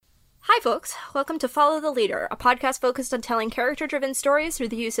folks. Welcome to Follow the Leader, a podcast focused on telling character-driven stories through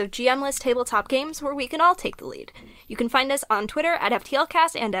the use of GM-less tabletop games where we can all take the lead. You can find us on Twitter at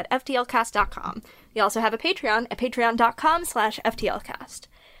FTLcast and at FTLcast.com. We also have a Patreon at patreon.com/FTLcast.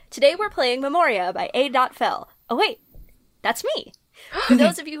 Today we're playing Memoria by A. Fell. Oh wait, that's me! For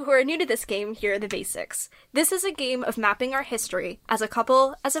those of you who are new to this game, here are the basics. This is a game of mapping our history, as a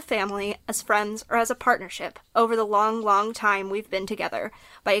couple, as a family, as friends, or as a partnership, over the long, long time we've been together,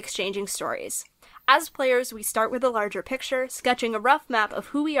 by exchanging stories. As players, we start with a larger picture, sketching a rough map of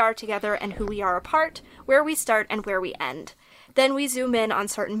who we are together and who we are apart, where we start and where we end. Then we zoom in on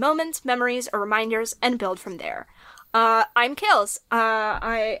certain moments, memories, or reminders, and build from there. I'm Kales.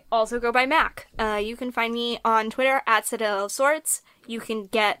 I also go by Mac. You can find me on Twitter at Citadel of Swords. You can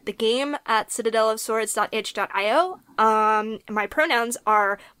get the game at citadelofswords.itch.io. My pronouns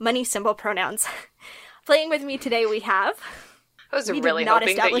are money symbol pronouns. Playing with me today we have... I was really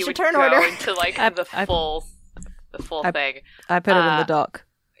hoping that you would go into like the full thing. I put it in the doc.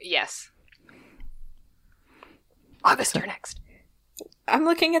 Yes. August, you're next. I'm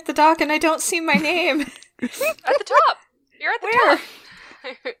looking at the doc and I don't see my name. At the top. You're at the top.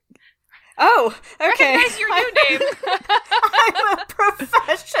 Oh, okay. Recognize your new name. I'm a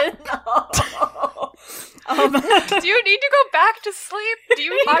professional. Do you need to go back to sleep? Do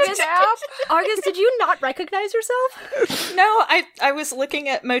you need to nap? August, did you not recognize yourself? No, I was looking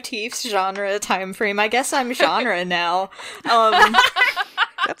at motifs, genre, time frame. I guess I'm genre now.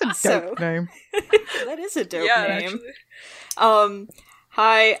 That's a dope name. That is a dope name. Actually.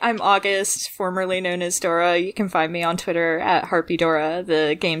 Hi, I'm August, formerly known as Dora. You can find me on Twitter at HarpyDora,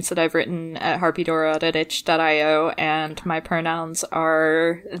 the games that I've written at harpydora.itch.io, and my pronouns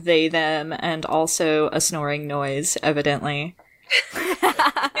are they, them, and also a snoring noise, evidently.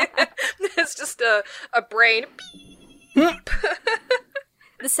 It's just a brain. The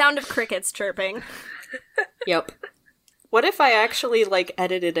sound of crickets chirping. Yep. What if I actually,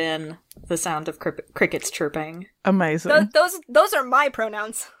 edited in the sound of crickets chirping? Amazing. Those are my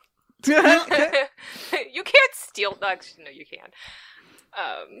pronouns. You can't steal... Actually, no, you can.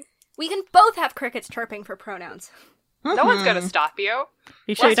 We can both have crickets chirping for pronouns. No one's gonna stop you.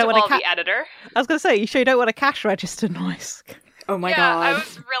 You sure you don't want the editor. I was going to say, you sure you don't want a cash register noise? Oh my god. God. I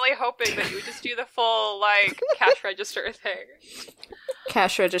was really hoping that you would just do the full, cash register thing.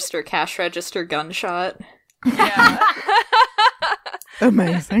 Cash register, gunshot. Yeah.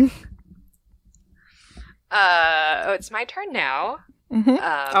 Amazing. It's my turn now. Mm-hmm.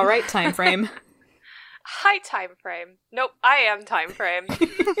 All right, time frame. Hi, time frame. Nope, I am time frame.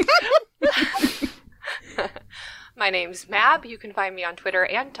 My name's Mab. You can find me on Twitter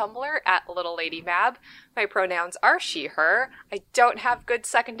and Tumblr at Little Lady Mab. My pronouns are she, her. I don't have good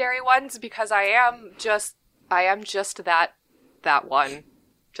secondary ones because I am just that one.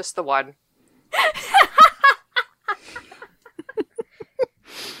 Just the one.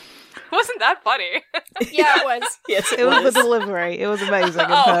 Wasn't that funny? Yeah, it was. Yes, It was the delivery. It was amazing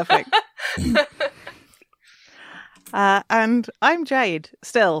and perfect. And I'm Jade,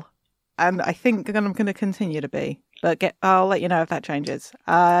 still. And I think I'm going to continue to be. But I'll let you know if that changes.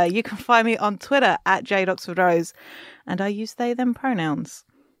 You can find me on Twitter at Jade Oxford Rose. And I use they, them pronouns.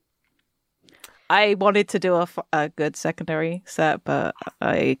 I wanted to do a good secondary set, but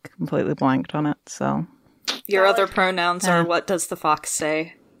I completely blanked on it, so... Your other pronouns are what does the fox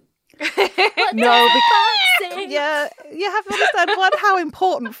say? No, yeah, you have to understand, one, how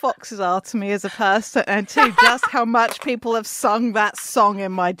important foxes are to me as a person, and two, just how much people have sung that song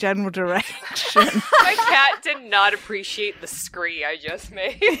in my general direction. My cat did not appreciate the scree I just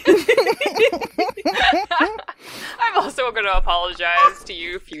made. I'm also going to apologize to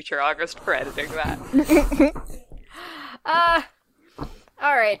you, future August, for editing that.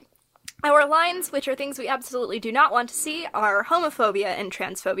 Alright. Our lines, which are things we absolutely do not want to see, are homophobia and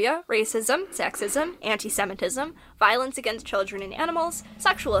transphobia, racism, sexism, anti-Semitism, violence against children and animals,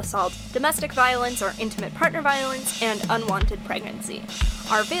 sexual assault, domestic violence or intimate partner violence, and unwanted pregnancy.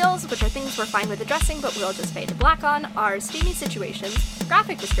 Our veils, which are things we're fine with addressing but we'll just fade to black on, are steamy situations,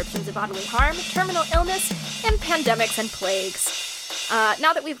 graphic descriptions of bodily harm, terminal illness, and pandemics and plagues.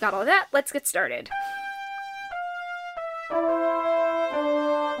 Now that we've got all that, let's get started.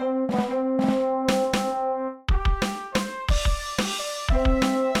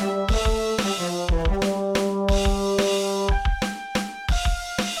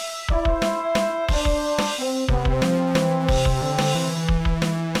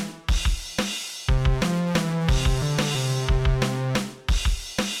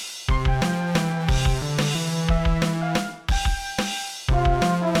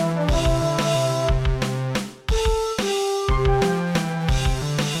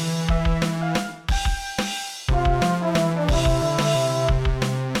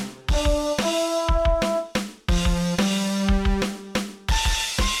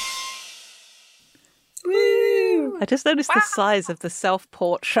 I just noticed the size of the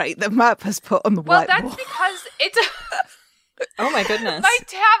self-portrait that Map has put on the Well, whiteboard. that's because it's... Oh my goodness. My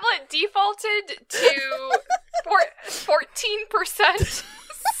tablet defaulted to 14%.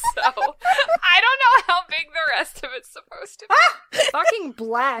 So, I don't know how big the rest of it's supposed to be. Fucking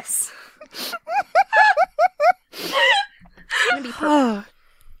bless. I'm gonna be purple. Oh,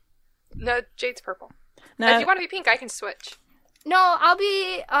 No, Jade's purple. no, If you want to be pink, I can switch. No, I'll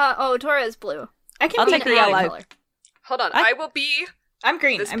be. Dora is blue. I can I'll be take the green. yellow. Color. Hold on, I- I will be I'm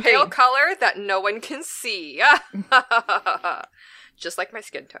green. this I'm pale green. color that no one can see. Just like my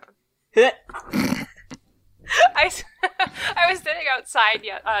skin tone. I was sitting outside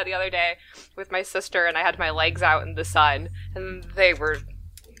the other day with my sister, and I had my legs out in the sun, and they were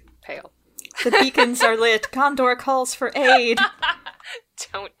pale. The beacons are lit. Condor calls for aid.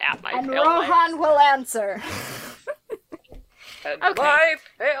 Don't at my And pale legs. Rohan will answer. And Okay. my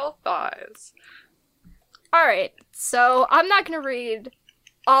pale thighs. All right, so I'm not going to read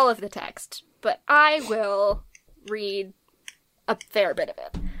all of the text, but I will read a fair bit of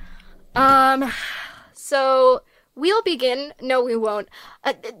it. So we'll begin. No, we won't.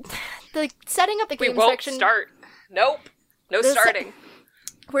 The setting up the We game won't section. start. Nope. No The starting.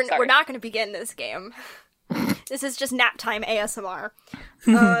 We're Sorry. not going to begin this game. This is just nap time ASMR.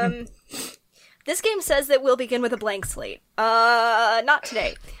 This game says that we'll begin with a blank slate. Not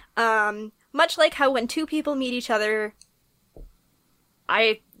today. Much like how when two people meet each other...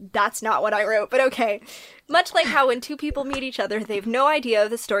 That's not what I wrote, but okay. Much like how when two people meet each other, they have no idea of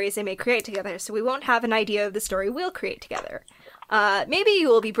the stories they may create together, so we won't have an idea of the story we'll create together. Maybe you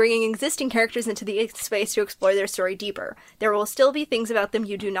will be bringing existing characters into the space to explore their story deeper. There will still be things about them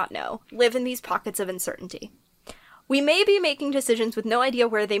you do not know. Live in these pockets of uncertainty. We may be making decisions with no idea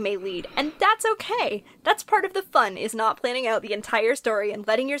where they may lead, and that's okay. That's part of the fun, is not planning out the entire story and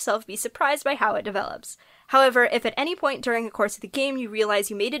letting yourself be surprised by how it develops. However, if at any point during the course of the game you realize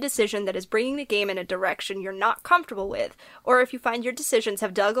you made a decision that is bringing the game in a direction you're not comfortable with, or if you find your decisions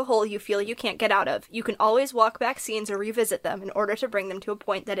have dug a hole you feel you can't get out of, you can always walk back scenes or revisit them in order to bring them to a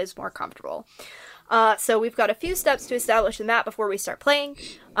point that is more comfortable. So we've got a few steps to establish the map before we start playing.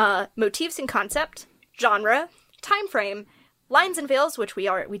 Motifs and concept, genre, time frame, lines and veils, which we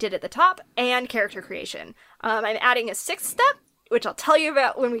did at the top, and character creation. I'm adding a sixth step, which I'll tell you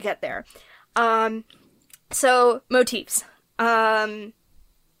about when we get there. So, motifs.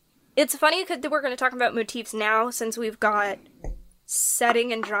 It's funny that we're going to talk about motifs now, since we've got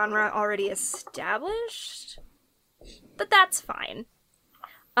setting and genre already established. But that's fine.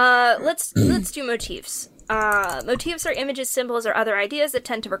 Let's do motifs. Motifs are images, symbols, or other ideas that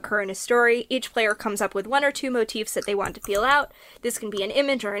tend to recur in a story. Each player comes up with one or two motifs that they want to feel out. This can be an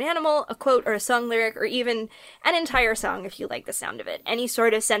image or an animal, a quote or a song lyric, or even an entire song if you like the sound of it. Any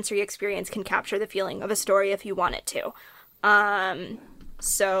sort of sensory experience can capture the feeling of a story if you want it to.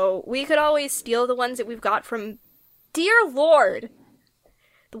 So we could always steal the ones that we've got from... Dear Lord!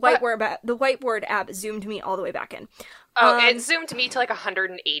 The whiteboard app zoomed me all the way back in. Oh, it zoomed me to like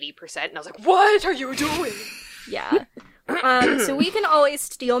 180%, and I was like, what are you doing? Yeah. So we can always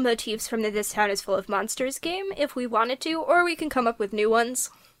steal motifs from the This Town is Full of Monsters game if we wanted to, or we can come up with new ones.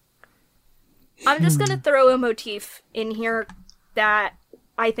 I'm just gonna throw a motif in here that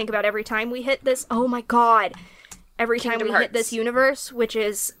I think about every time we hit this. Oh my god. Every time Kingdom we hit Hearts. this universe, which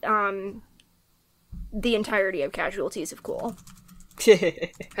is, the entirety of Casualties of Cool.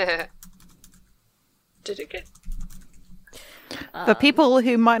 Did it get... For people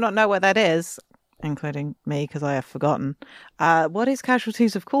who might not know what that is, including me because I have forgotten, what is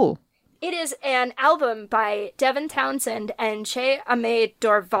Casualties of Cool? It is an album by Devin Townsend and Che Ame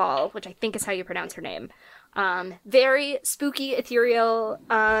Dorval, which I think is how you pronounce her name. Very spooky, ethereal,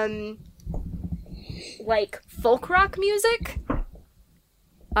 like folk rock music.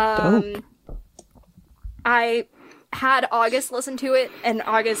 Dope. I had August listen to it, and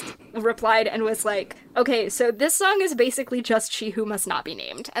August replied and was like, okay, so this song is basically just She Who Must Not Be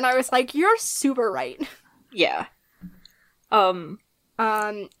Named. And I was like, you're super right. Yeah.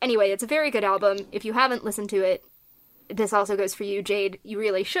 Anyway, it's a very good album. If you haven't listened to it, this also goes for you, Jade. You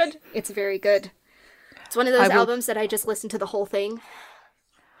really should. It's very good. It's one of those albums that I just listened to the whole thing.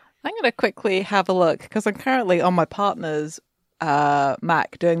 I'm going to quickly have a look because I'm currently on my partner's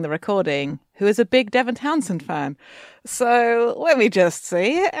Mac doing the recording, who is a big Devin Townsend fan. So let me just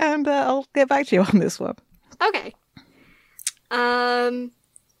see, and I'll get back to you on this one. Okay.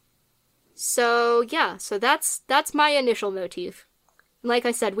 So that's my initial motif. Like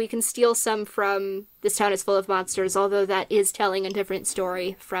I said, we can steal some from This Town is Full of Monsters, although that is telling a different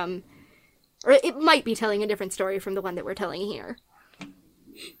story from... Or it might be telling a different story from the one that we're telling here.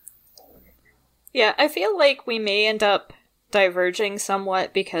 Yeah, I feel like we may end up diverging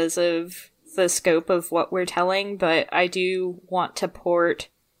somewhat because of the scope of what we're telling, but I do want to port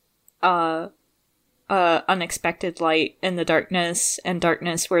unexpected light in the darkness and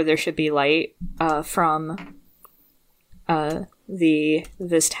darkness where there should be light from the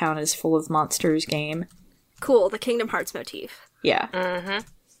This Town is Full of Monsters game. Cool, the Kingdom Hearts motif. Yeah. Mm-hmm.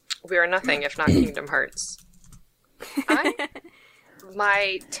 We are nothing if not Kingdom Hearts.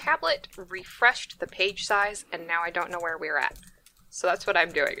 My tablet refreshed the page size, and now I don't know where we're at. So that's what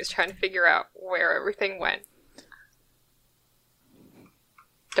I'm doing, is trying to figure out where everything went.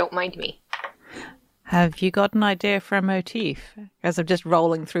 Don't mind me. Have you got an idea for a motif? As I'm just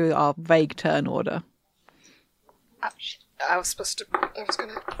rolling through our vague turn order. Oh, shit. I was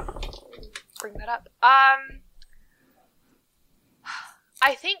gonna bring that up. I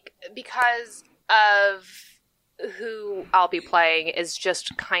think because of who I'll be playing is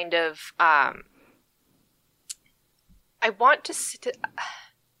just kind of, I want to,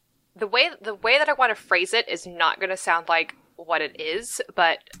 the way that I want to phrase it is not going to sound like what it is,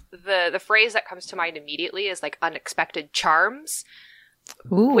 but the phrase that comes to mind immediately is like unexpected charms,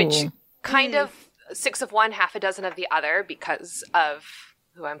 Ooh. which kind of 6 of one, half a dozen of the other because of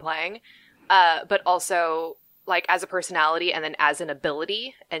who I'm playing, but also like as a personality and then as an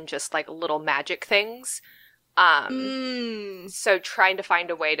ability and just like little magic things. So trying to find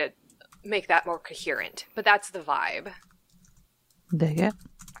a way to make that more coherent, but that's the vibe. Dig it.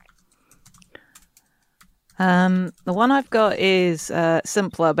 The one I've got is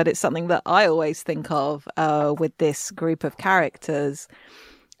simpler, but it's something that I always think of with this group of characters,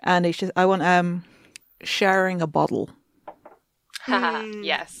 and it's just I want sharing a bottle.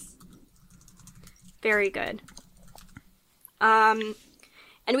 Yes. Very good. And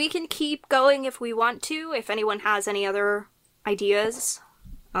we can keep going if we want to, if anyone has any other ideas.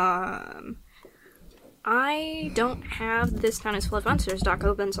 I don't have This Town is Full of Monsters doc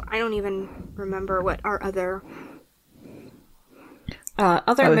open, so I don't even remember what our other...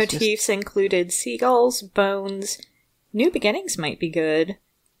 Other motifs included seagulls, bones, New Beginnings might be good,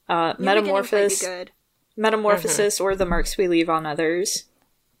 Metamorphosis, or the marks we leave on others.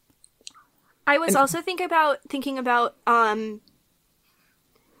 I was also thinking about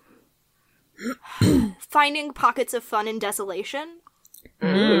finding pockets of fun and desolation.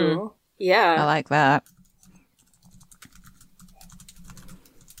 Ooh. Yeah. I like that.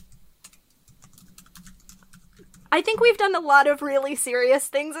 I think we've done a lot of really serious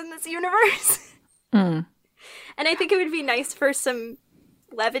things in this universe. And I think it would be nice for some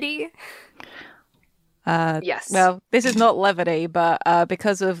levity. Yes. Well, this is not levity, but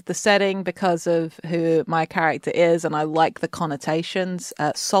because of the setting, because of who my character is, and I like the connotations,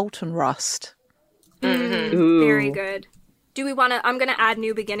 salt and rust. Very good. Do we want to... I'm going to add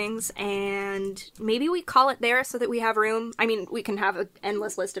New Beginnings, and maybe we call it there so that we have room. I mean, we can have an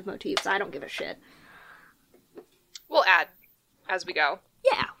endless list of motifs. I don't give a shit. We'll add as we go.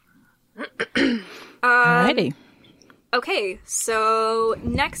 Yeah. Alrighty. Okay, so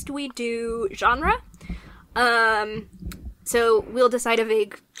next we do genre. So we'll decide a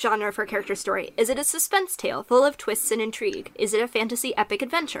vague genre for character story. Is it a suspense tale full of twists and intrigue? Is it a fantasy epic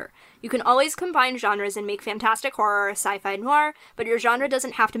adventure? You can always combine genres and make fantastic horror or sci-fi noir, but your genre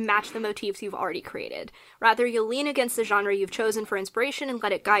doesn't have to match the motifs you've already created. Rather, you'll lean against the genre you've chosen for inspiration and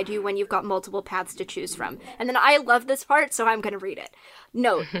let it guide you when you've got multiple paths to choose from. And then I love this part, so I'm going to read it.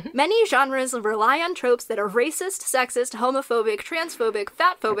 Note, many genres rely on tropes that are racist, sexist, homophobic, transphobic,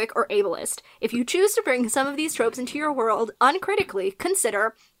 fatphobic, or ableist. If you choose to bring some of these tropes into your world uncritically,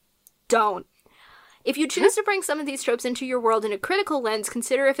 consider... don't. If you choose to bring some of these tropes into your world in a critical lens,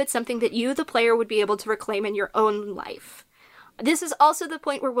 consider if it's something that you, the player, would be able to reclaim in your own life. This is also the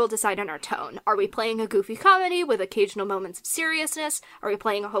point where we'll decide on our tone. Are we playing a goofy comedy with occasional moments of seriousness? Are we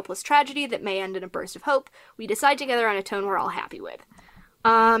playing a hopeless tragedy that may end in a burst of hope? We decide together on a tone we're all happy with.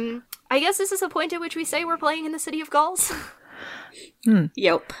 I guess this is a point at which we say we're playing in the City of Gulls.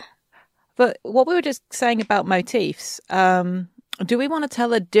 Yep. But what we were just saying about motifs, do we want to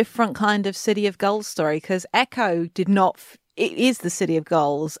tell a different kind of City of Gulls story? Because Echo did not... it is the City of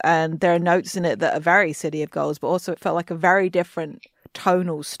Gulls, and there are notes in it that are very City of Gulls, but also it felt like a very different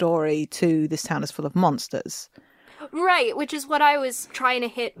tonal story to This Town is Full of Monsters. Right, which is what I was trying to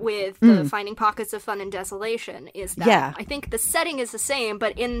hit with the Finding Pockets of Fun and Desolation, is that I think the setting is the same,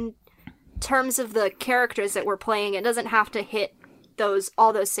 but in terms of the characters that we're playing, it doesn't have to hit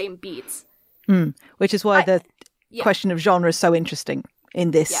all those same beats. Which is why the question of genre is so interesting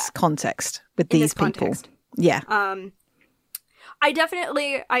in this context with these people. Context. Yeah.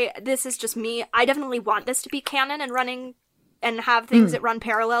 This is just me, I definitely want this to be canon and running and have things that run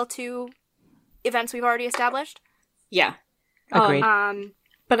parallel to events we've already established. Yeah. Agreed.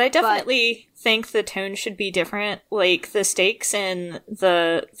 But I definitely think the tone should be different. Like, the stakes in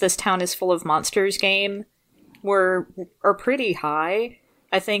the This Town is Full of Monsters game are pretty high.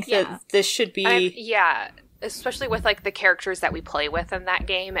 I think that this should be... yeah, especially with, like, the characters that we play with in that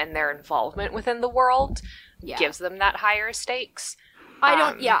game and their involvement within the world gives them that higher stakes.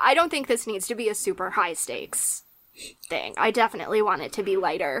 I don't think this needs to be a super high stakes thing. I definitely want it to be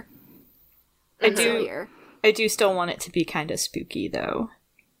lighter and sillier. I do still want it to be kind of spooky, though.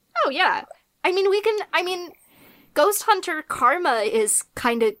 Oh, yeah. I mean, Ghost Hunter Karma is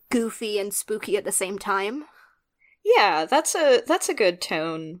kind of goofy and spooky at the same time. Yeah, that's a good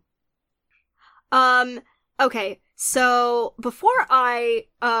tone. Okay, so before I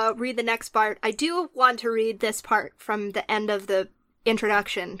read the next part, I do want to read this part from the end of the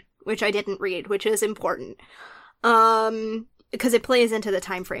introduction, which I didn't read, which is important. Because it plays into the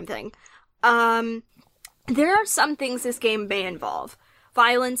time frame thing. There are some things this game may involve.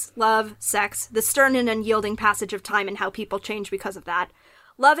 Violence, love, sex, the stern and unyielding passage of time and how people change because of that.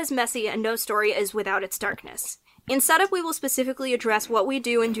 Love is messy and no story is without its darkness. Instead of, we will specifically address what we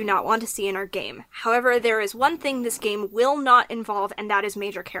do and do not want to see in our game. However, there is one thing this game will not involve, and that is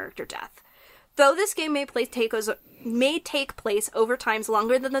major character death. Though this game may take place over times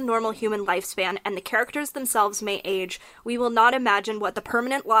longer than the normal human lifespan, and the characters themselves may age, we will not imagine what the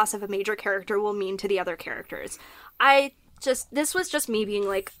permanent loss of a major character will mean to the other characters. This was just me being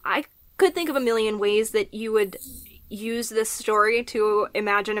like, I could think of a million ways that you would use this story to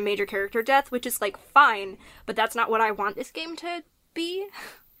imagine a major character death, which is, like, fine, but that's not what I want this game to be.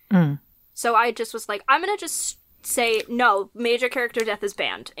 So I just was like, I'm gonna just say, no, major character death is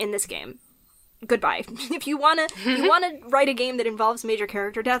banned in this game. Goodbye. If you wanna write a game that involves major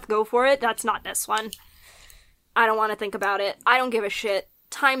character death, go for it. That's not this one. I don't want to think about it. I don't give a shit.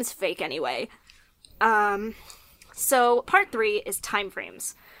 Time's fake anyway. So part 3 is time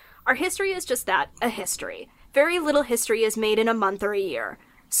frames. Our history is just that, a history. Very little history is made in a month or a year.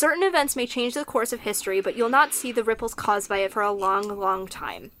 Certain events may change the course of history, but you'll not see the ripples caused by it for a long, long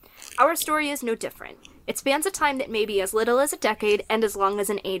time. Our story is no different. It spans a time that may be as little as a decade and as long as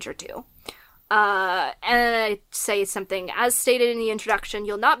an age or two. And I say something, as stated in the introduction,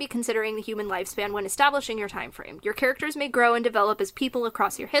 you'll not be considering the human lifespan when establishing your time frame. Your characters may grow and develop as people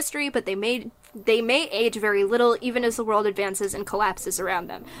across your history, but they may age very little, even as the world advances and collapses around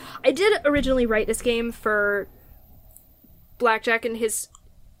them. I did originally write this game for Blackjack and his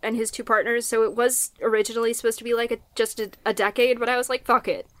 2 partners, so it was originally supposed to be like just a decade, but I was like, fuck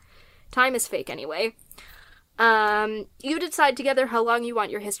it. Time is fake anyway. You decide together how long you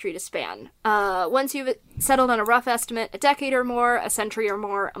want your history to span. Once you've settled on a rough estimate, a decade or more, a century or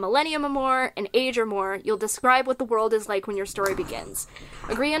more, a millennium or more, an age or more, you'll describe what the world is like when your story begins.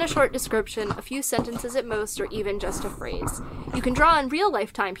 Agree on a short description, a few sentences at most, or even just a phrase. You can draw on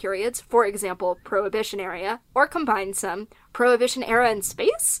real-life time periods, for example, Prohibition era, or combine some, Prohibition era in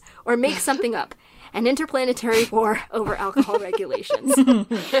space, or make something up. An interplanetary war over alcohol regulations. I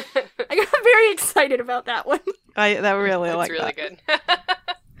got very excited about that one. That really It's like really that.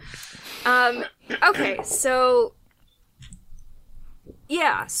 good. Okay, so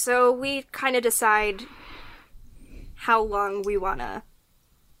yeah, so we kind of decide how long we wanna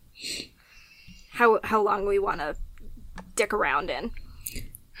dick around in.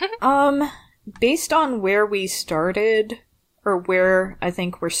 Based on where we started, or where I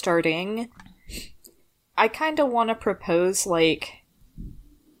think we're starting, I kind of want to propose, like,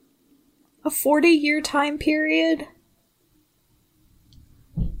 a 40-year time period.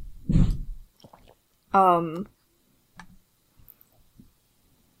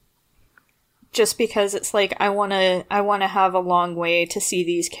 Just because it's like, I want to have a long way to see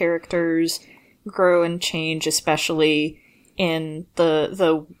these characters grow and change, especially in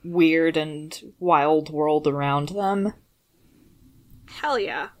the weird and wild world around them. Hell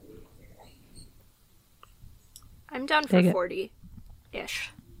yeah. I'm down for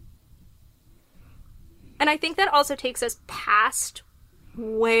 40-ish. And I think that also takes us past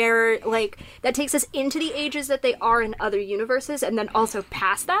where, like, that takes us into the ages that they are in other universes, and then also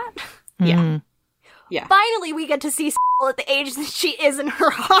past that. Yeah. Yeah. Finally, we get to see at the age that she is in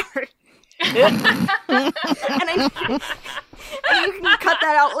her heart. And you can cut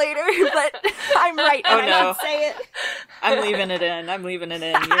that out later, but I'm right, and I should say it. I'm leaving it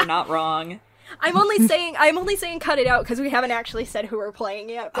in. You're not wrong. I'm only saying cut it out because we haven't actually said who we're playing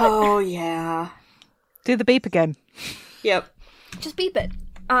yet. But oh, yeah. Do the beep again. Yep. Just beep it.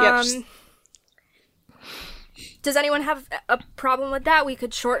 Yep. Does anyone have a problem with that? We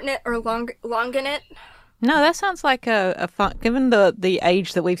could shorten it or longen it. No, that sounds like a fun. Given the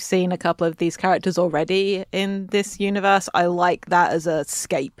age that we've seen a couple of these characters already in this universe, I like that as a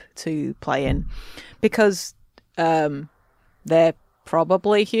scape to play in, because they're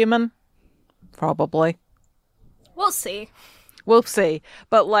probably human. Probably. We'll see. We'll see.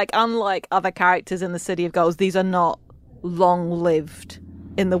 But like, unlike other characters in the City of Goals, these are not long-lived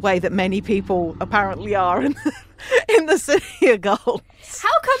in the way that many people apparently are in the City of Gold.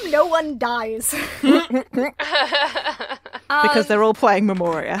 How come no one dies? Because they're all playing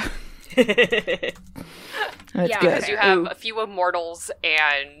Memoria. It's Yeah, good. Because you have a few immortals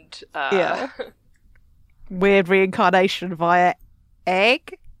and Weird reincarnation via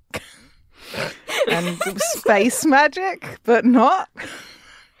egg. And space magic, but not.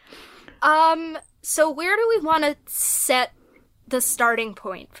 So where do we want to set the starting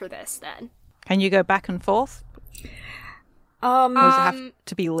point for this then? Can you go back and forth? Or does it have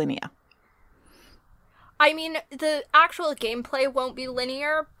to be linear? I mean, the actual gameplay won't be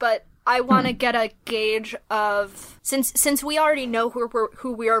linear, but I want to get a gauge of since we already know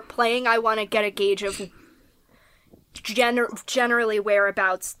who we are playing. I want to get a gauge of generally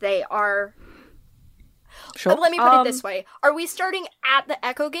whereabouts they are. Sure. Let me put it this way: are we starting at the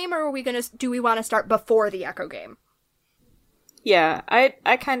Echo game, or do we want to start before the Echo game? Yeah,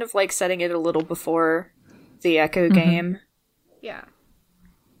 I kind of like setting it a little before the Echo game. Yeah,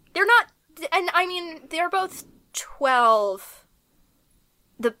 they're not, and I mean they're both 12.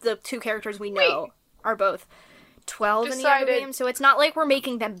 The two characters we know are both 12 in the Echo game, so it's not like we're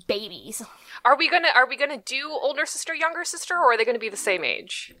making them babies. Are we gonna do older sister, younger sister, or are they gonna be the same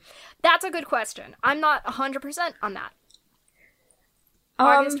age? That's a good question. I'm not 100% on that.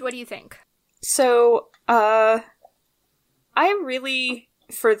 August, what do you think? So, I really,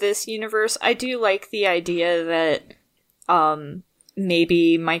 for this universe, I do like the idea that,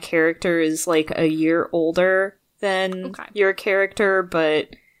 maybe my character is, like, a year older than your character, but,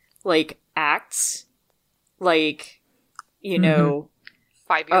 like, acts like, you know...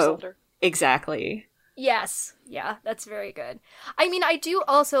 5 years older. Exactly. Yes. Yeah, that's very good. I mean, I do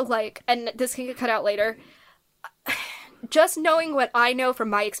also like, and this can get cut out later, just knowing what I know from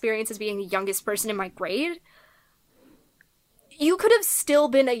my experience as being the youngest person in my grade, you could have still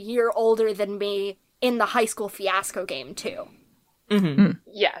been a year older than me in the High School Fiasco game, too.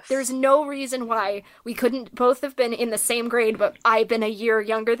 Yes. There's no reason why we couldn't both have been in the same grade, but I've been a year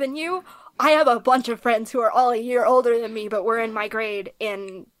younger than you. I have a bunch of friends who are all a year older than me, but were in my grade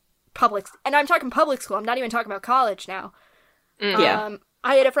in public, and I'm talking public school, I'm not even talking about college now. Yeah.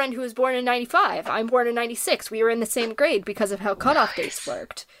 I had a friend who was born in 95. I'm born in 96. We were in the same grade because of how cutoff dates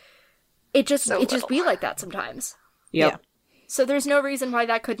worked. It just be like that sometimes. Yep. Yeah. So there's no reason why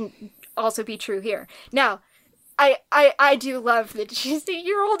that couldn't also be true here. Now, I do love that she's a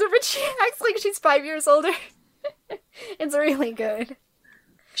year older, but she acts like she's 5 years older. It's really good.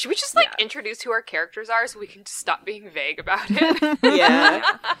 Should we just, introduce who our characters are so we can just stop being vague about it?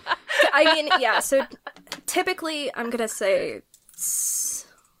 Yeah. I mean, yeah, so typically, I'm gonna say...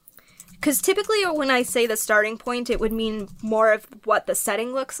 Because typically when I say the starting point, it would mean more of what the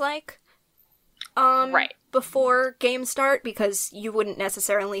setting looks like. Right. Before game start, because you wouldn't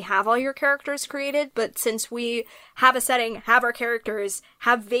necessarily have all your characters created, but since we have a setting, have our characters,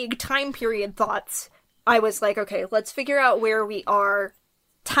 have vague time period thoughts, I was like, okay, let's figure out where we are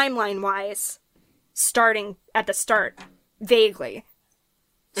timeline-wise, starting at the start, vaguely,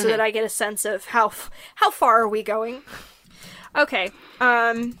 so that I get a sense of how far are we going. Okay,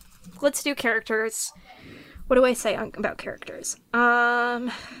 let's do characters. What do I say about characters?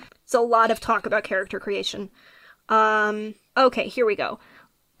 It's a lot of talk about character creation. Okay, here we go.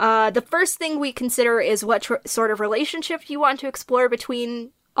 The first thing we consider is what sort of relationship you want to explore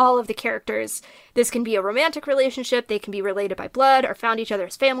between all of the characters. This can be a romantic relationship, they can be related by blood, or found each other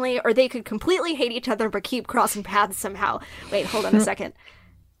as family, or they could completely hate each other but keep crossing paths somehow. Wait, hold on a second.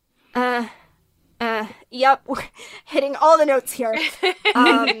 Yep, we're hitting all the notes here.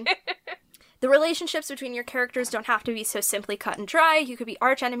 The relationships between your characters don't have to be so simply cut and dry. You could be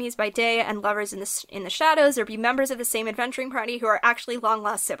arch enemies by day and lovers in the shadows, or be members of the same adventuring party who are actually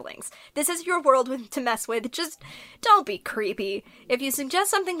long-lost siblings. This is your world to mess with. Just don't be creepy. If you suggest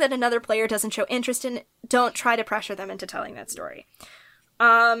something that another player doesn't show interest in, don't try to pressure them into telling that story.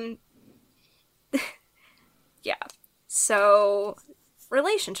 Yeah. So,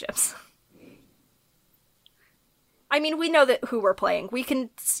 relationships. I mean, we know who we're playing. We can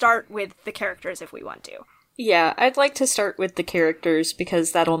start with the characters if we want to. Yeah, I'd like to start with the characters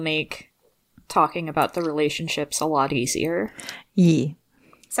because that'll make talking about the relationships a lot easier. Yeah.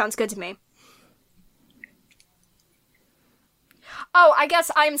 Sounds good to me. Oh, I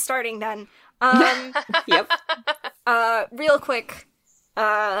guess I'm starting then. Yep. Real quick,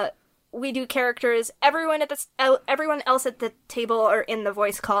 we do characters. Everyone else at the table or in the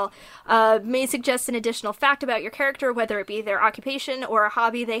voice call may suggest an additional fact about your character, whether it be their occupation or a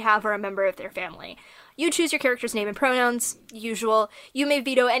hobby they have or a member of their family. You choose your character's name and pronouns, usual. You may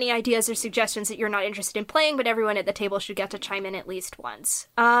veto any ideas or suggestions that you're not interested in playing, but everyone at the table should get to chime in at least once.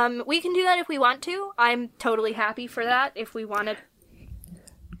 We can do that if we want to. I'm totally happy for that if we want to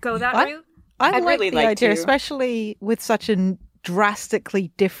go that route. I I'd like really the like idea, to. especially with such a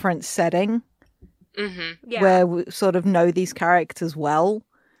drastically different setting Yeah. where we sort of know these characters well.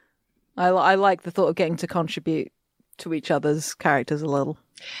 I like the thought of getting to contribute to each other's characters a little.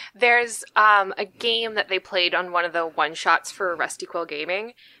 There's a game that they played on one of the one-shots for Rusty Quill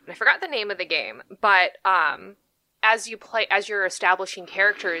Gaming, and I forgot the name of the game, but as you're establishing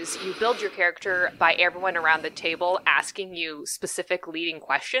characters, you build your character by everyone around the table asking you specific leading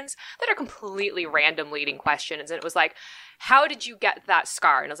questions that are completely random leading questions. And it was like, how did you get that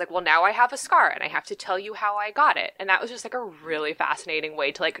scar? And I was like, well, now I have a scar and I have to tell you how I got it. And that was just like a really fascinating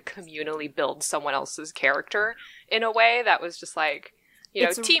way to like communally build someone else's character in a way that was just like,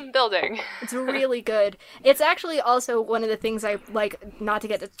 team building. It's really good. It's actually also one of the things I like, not to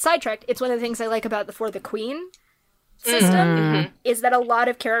get sidetracked, it's one of the things I like about the For the Queen system, is that a lot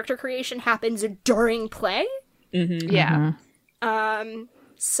of character creation happens during play. Yeah.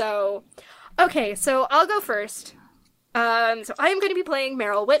 So, okay, so I'll go first. So I am going to be playing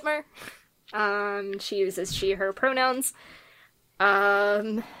Meryl Whitmer. She uses she, her pronouns.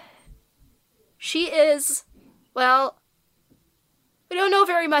 She is, well, we don't know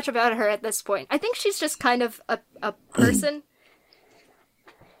very much about her at this point. I think she's just kind of a person.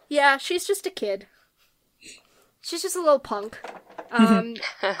 Yeah, she's just a kid. She's just a little punk.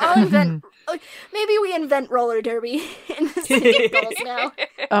 I'll invent... Maybe we invent roller derby in the City of Goals now.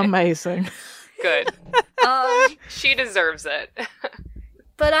 Amazing. Good. She deserves it.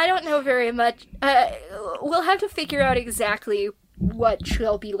 But I don't know very much. We'll have to figure out exactly what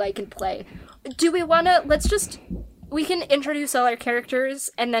she'll be like in play. Do we want to... We can introduce all our characters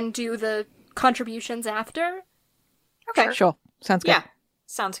and then do the contributions after? Okay. Sure. Sounds good. Yeah.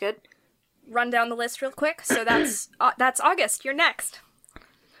 Sounds good. Run down the list real quick. So that's August. You're next.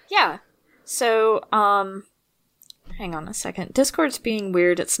 Yeah. So, hang on a second. Discord's being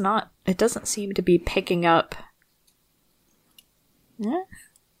weird. It doesn't seem to be picking up. Yeah.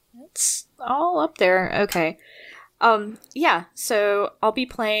 It's all up there. Okay. Yeah. So I'll be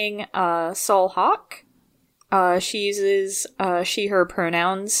playing, Soul Hawk. She uses, she, her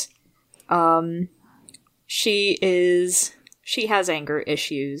pronouns. She has anger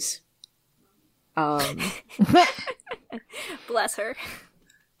issues. Bless her.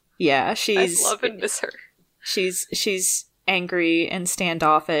 Yeah, I love and miss her. She's angry and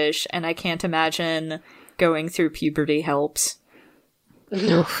standoffish, and I can't imagine going through puberty helps.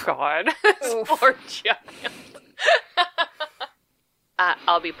 Oh, God. This poor child.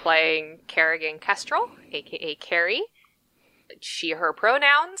 I'll be playing Kerrigan Kestrel, aka Carrie. She, her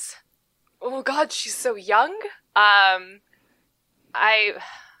pronouns. Oh, God, she's so young.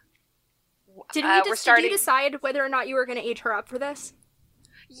 Did you decide whether or not you were going to age her up for this?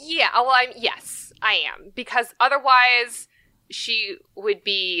 Yeah, well, yes, I am. Because otherwise, she would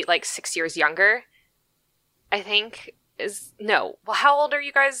be, 6 years younger, I think. Well, how old are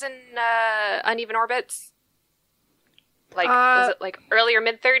you guys in Uneven Orbits? Was it, early or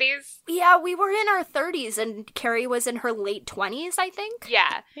mid-30s? Yeah, we were in our 30s, and Carrie was in her late 20s, I think.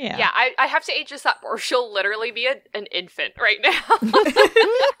 Yeah. I have to age this up, or she'll literally be an infant right now.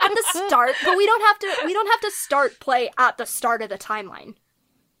 At the start, but we don't have to start play at the start of the timeline.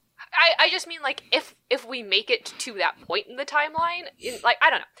 I just mean, if we make it to that point in the timeline, I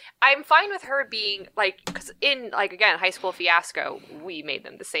don't know. I'm fine with her being, because in, again, High School Fiasco, we made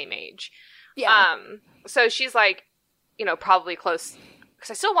them the same age. Yeah. So she's, probably close,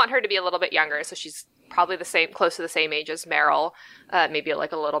 because I still want her to be a little bit younger, so she's probably close to the same age as Meryl, maybe, a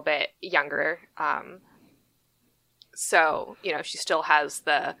little bit younger. So, she still has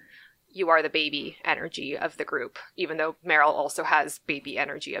the you are the baby energy of the group, even though Meryl also has baby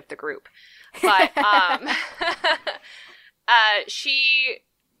energy of the group. But she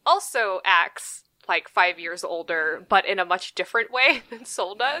also acts 5 years older, but in a much different way than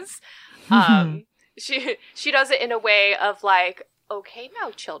Soul does. She does it in a way of okay,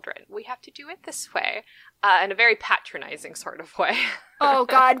 now children, we have to do it this way, in a very patronizing sort of way. Oh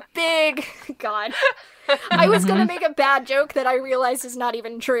God, big God. I was gonna make a bad joke that I realize is not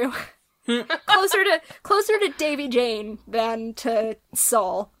even true. closer to Davy Jane than to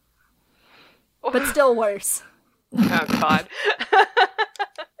Soul, but still worse. Oh God.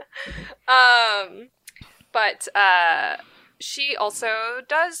 But she also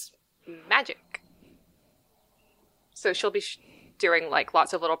does magic. So she'll be doing like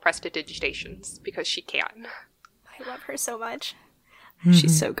lots of little prestidigitations because she can. I love her so much.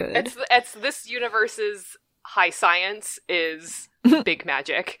 She's so good. It's this universe's high science is big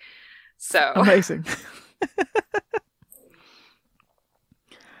magic. So Amazing.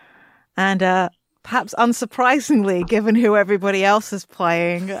 And perhaps unsurprisingly, given who everybody else is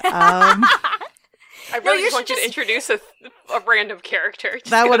playing, I really just want you to introduce a random character.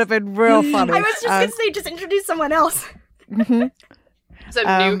 that would have been real funny. I was just going to say, just introduce someone else. It's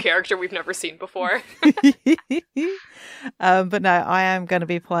a new character we've never seen before. But no, I am going to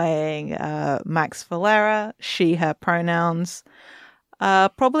be playing Max Valera, she, her pronouns.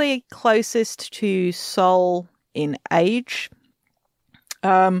 Probably closest to Sol in age.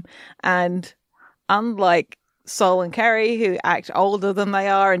 And unlike Sol and Kerry, who act older than they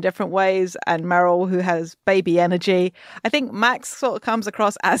are in different ways, and Meryl, who has baby energy, I think Max sort of comes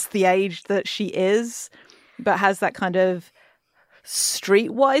across as the age that she is, but has that kind of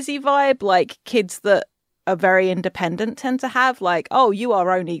streetwisey vibe, like kids that are very independent tend to have. Like, oh, you are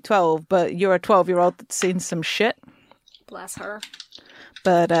only 12, but you're a 12-year-old that's seen some shit. Bless her.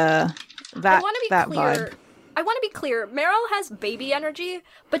 But that I want to be that clear. vibe. I want to be clear. Meryl has baby energy,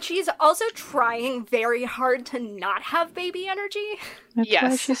 but she's also trying very hard to not have baby energy. That's why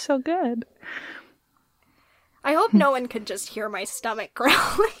Yes. she's so good. I hope no one could just hear my stomach growling.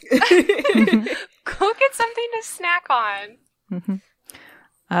 Go get something to snack on.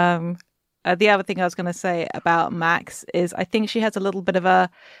 The other thing I was going to say about Max is I think she has a little bit of a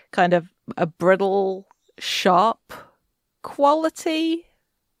kind of a brittle, sharp quality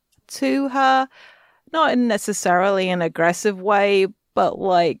to her. Not in necessarily an aggressive way, but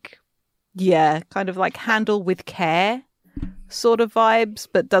like, yeah, kind of like handle with care sort of vibes,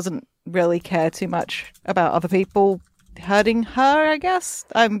 but doesn't really care too much about other people hurting her, I guess.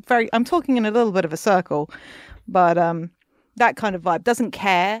 I'm talking in a little bit of a circle, but that kind of vibe. Doesn't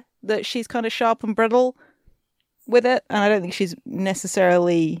care that she's kind of sharp and brittle with it, and I don't think she's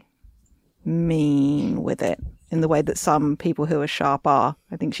necessarily mean with it in the way that some people who are sharp are.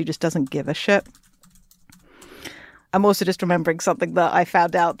 I think she just doesn't give a shit. I'm also just remembering something that I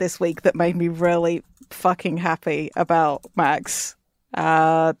found out this week that made me really fucking happy about Max.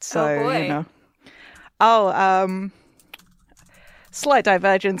 Oh, boy. You know. Slight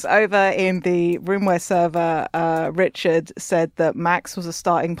divergence. Over in the RuneWare server, Richard said that Max was a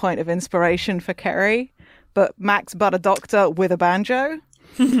starting point of inspiration for Kerry, but Max but a doctor with a banjo.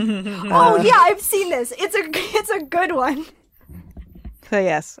 Oh yeah, I've seen this. It's a good one. So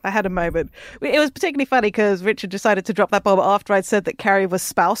yes, I had a moment. It was particularly funny because Richard decided to drop that bomb after I'd said that Kerry was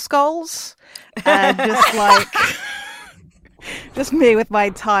spouse goals, and just like, just me with my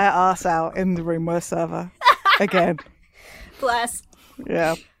entire arse out in the RuneWare server again. Bless.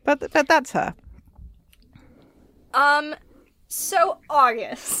 Yeah, but that's her. So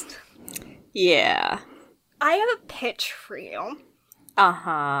August, Yeah. I have a pitch for you.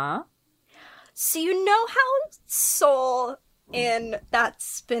 Uh-huh. So you know how Soul in that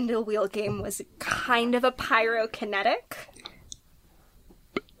spindle wheel game was kind of a pyrokinetic?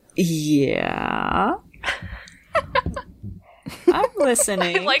 Yeah. I'm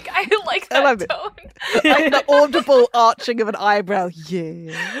listening. I like I love that it. tone. Like the audible arching of an eyebrow.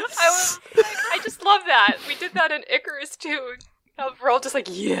 Yeah. I just love that. We did that in Icarus too. We're all just like,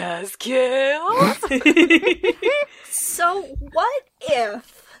 yes, kills. So what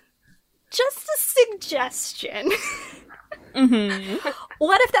if, just a suggestion,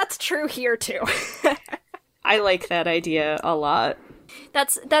 what if that's true here too? I like that idea a lot.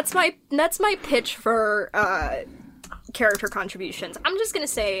 That's my pitch for character contributions. I'm just gonna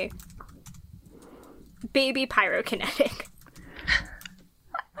say baby pyrokinetic.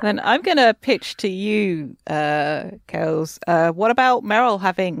 Then I'm going to pitch to you, Kels. What about Meryl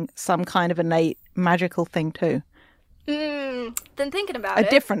having some kind of innate magical thing too? Then thinking about A it.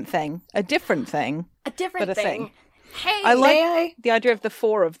 different thing. A different thing. A different but a thing. thing. Hey, I like May I? the idea of the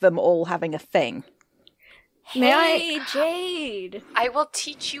four of them all having a thing. May I- hey, Jade. I will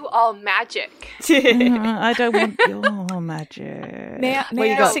teach you all magic. I don't want your magic. May I What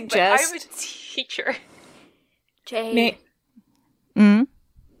you I got? suggest? But I'm a teacher. Jade. May-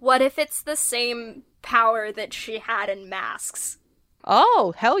 What if it's the same power that she had in Masks?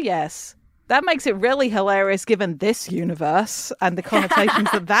 Oh, hell yes. That makes it really hilarious given this universe and the connotations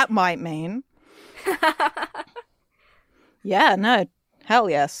that might mean. Yeah, no. Hell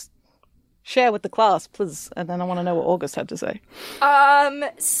yes. Share with the class, please. And then I want to know what August had to say.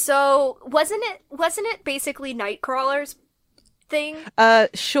 So wasn't it basically Nightcrawler's thing?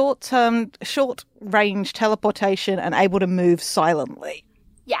 Short range teleportation and able to move silently.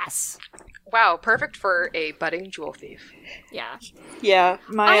 Yes. Wow, perfect for a budding jewel thief. Yeah. Yeah,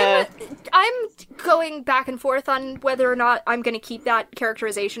 my I'm going back and forth on whether or not I'm going to keep that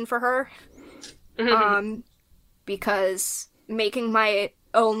characterization for her. Because making my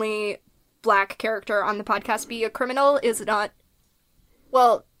only black character on the podcast be a criminal is not...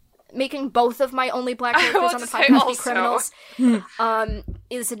 Well, making both of my only black characters on the podcast be criminals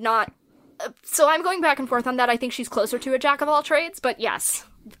is not... So I'm going back and forth on that. I think she's closer to a jack of all trades, but yes,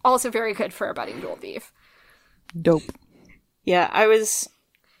 also very good for a budding jewel thief. Dope. Yeah, I was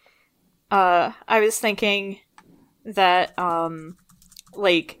thinking that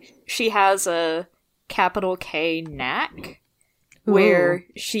like she has a capital K knack where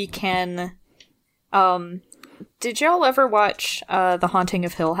she can did y'all ever watch The Haunting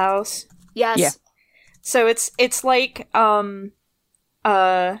of Hill House? Yes. Yeah. So it's like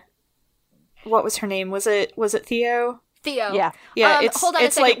what was her name? Was it Theo? Theo. Yeah. Yeah, hold on a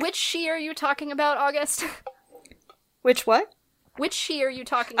it's second. like Which she are you talking about, August? which what? Which she are you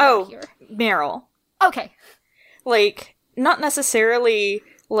talking about here? Meryl. Okay. Like not necessarily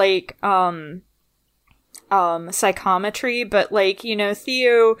like psychometry, but like, you know,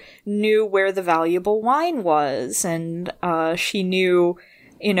 Theo knew where the valuable wine was, and she knew,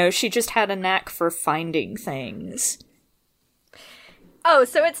 you know, she just had a knack for finding things. Oh,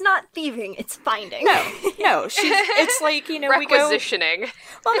 so it's not thieving, it's finding. No, it's like, you know, we go... Requisitioning.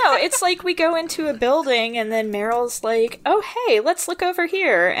 Well, no, it's like we go into a building and then Meryl's like, oh, hey, let's look over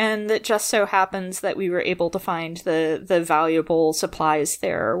here. And it just so happens that we were able to find the valuable supplies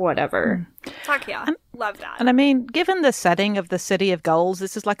there or whatever. Fuck yeah. Love that. And I mean, given the setting of the City of Goals,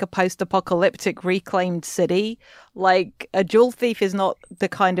 this is like a post-apocalyptic reclaimed city. Like, a jewel thief is not the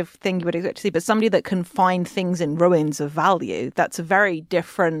kind of thing you would expect to see, but somebody that can find things in ruins of value. That's a very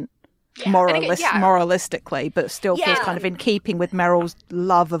different moralistically, but still feels kind of in keeping with Meryl's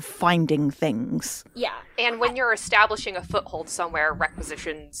love of finding things. Yeah. And when you're establishing a foothold somewhere,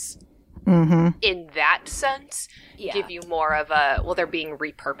 requisitions in that sense give you more of a, well, they're being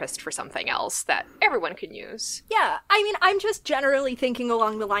repurposed for something else that everyone can use. Yeah, I mean, I'm just generally thinking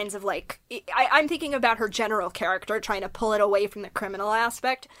along the lines of, like, I'm thinking about her general character, trying to pull it away from the criminal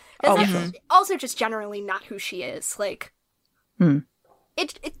aspect. That's also just generally not who she is. Like, she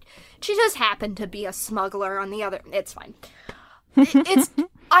just happened to be a smuggler on the other... It's fine.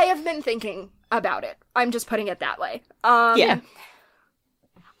 I have been thinking about it. I'm just putting it that way.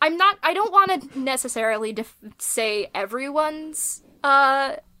 I don't want to necessarily say everyone's,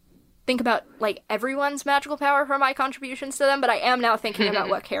 think about, like, everyone's magical power for my contributions to them, but I am now thinking about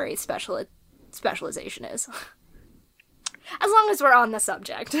what Carrie's specialization is. As long as we're on the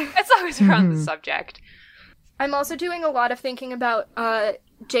subject. As long as we're on the subject. I'm also doing a lot of thinking about,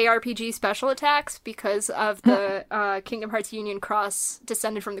 JRPG special attacks because of the, Kingdom Hearts Union Cross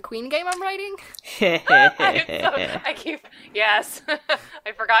Descended from the Queen game I'm writing. Yes.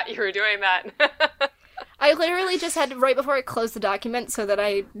 I forgot you were doing that. I literally just had to, right before I closed the document so that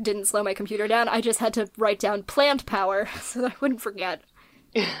I didn't slow my computer down, I just had to write down plant power so that I wouldn't forget.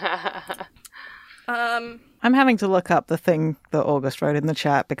 I'm having to look up the thing that August wrote in the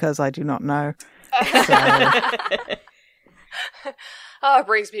chat because I do not know. So... Oh, it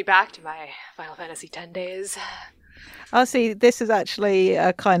brings me back to my Final Fantasy X days. Oh, see, this is actually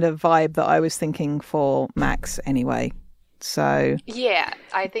a kind of vibe that I was thinking for Max anyway. So yeah,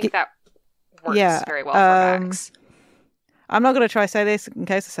 I think that works very well for Max. I'm not going to try to say this in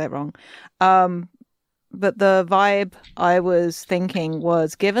case I say it wrong. But the vibe I was thinking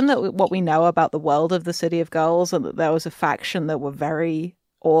was, given that what we know about the world of the City of Goals and that there was a faction that were very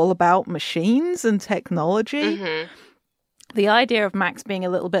all about machines and technology, the idea of Max being a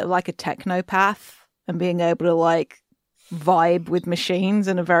little bit like a technopath and being able to, like, vibe with machines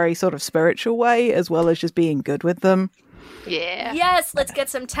in a very sort of spiritual way, as well as just being good with them. Yeah. Yes, let's get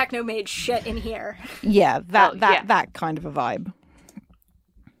some techno-made shit in here. Yeah, that kind of a vibe.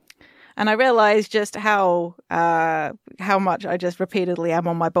 And I realized just how much I just repeatedly am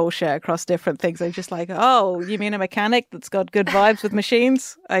on my bullshit across different things. I'm just like, oh, you mean a mechanic that's got good vibes with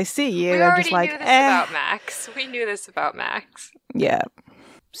machines? I see you. We I'm already just like, knew this about Max. We knew this about Max. Yeah.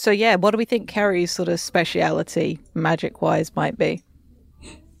 So yeah, what do we think Kerry's sort of speciality, magic-wise, might be?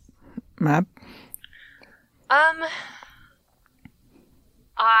 Mab?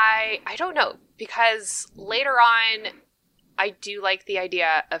 I don't know, because later on, I do like the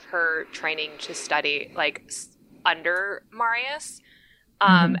idea of her training to study, like, under Marius.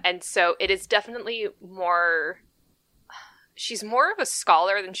 And so it is definitely more... She's more of a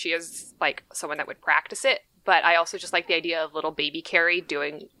scholar than she is, like, someone that would practice it. but I also just like the idea of little baby Carrie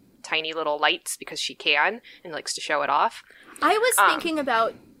doing tiny little lights because she can and likes to show it off. I was thinking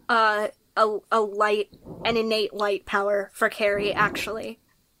about a light, an innate light power for Carrie, actually.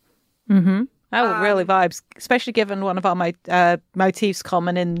 Mm-hmm. Oh, really vibes, especially given one of our motifs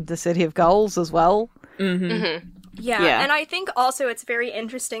common in the City of Goals as well. Mm-hmm. Mm-hmm. Yeah, and I think also it's very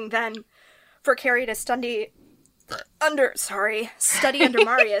interesting then for Carrie to study under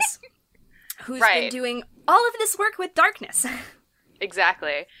Marius, who's been doing all of this work with darkness.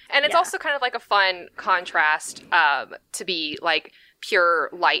 Exactly. And it's also kind of like a fun contrast to be like pure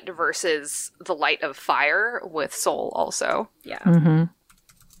light versus the light of fire with Soul also. Yeah. Mm-hmm.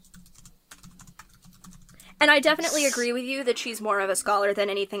 And I definitely agree with you that she's more of a scholar than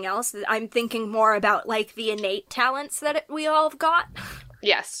anything else. I'm thinking more about, like, the innate talents that we all have got.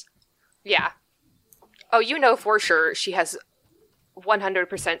 Yes. Yeah. Oh, you know for sure she has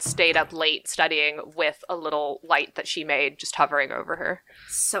 100% stayed up late studying with a little light that she made just hovering over her.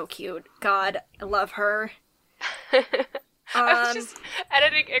 So cute. God, I love her. I was just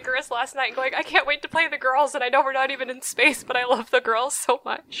editing Icarus last night and going, I can't wait to play the girls, and I know we're not even in space, but I love the girls so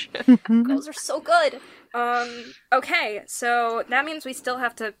much. Girls are so good. Okay, so that means we still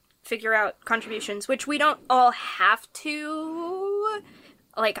have to figure out contributions, which we don't all have to.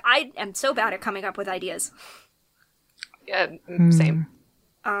 Like, I am so bad at coming up with ideas. Yeah, same.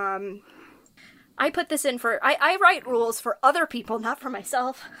 I put this in for... I write rules for other people, not for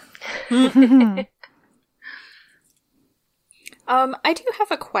myself. I do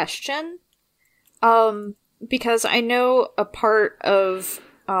have a question. Because I know a part of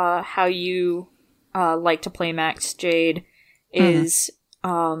how you like to play Max Jade is,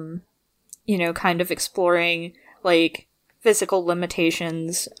 you know, kind of exploring, like, physical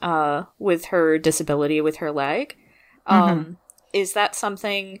limitations with her disability with her leg. Is that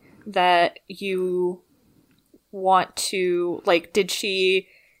something that you want to, like, did she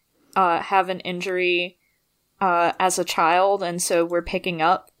have an injury as a child, and so we're picking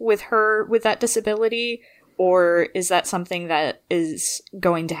up with her with that disability, or is that something that is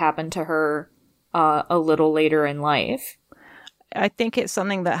going to happen to her a little later in life? I think it's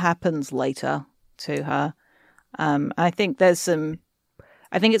something that happens later to her. I think it's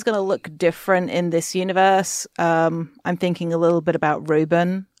going to look different in this universe. I'm thinking a little bit about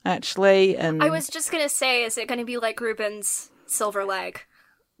Ruben, actually. And I was just gonna say, is it gonna be like Ruben's silver leg?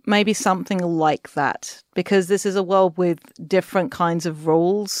 Maybe something like that, because this is a world with different kinds of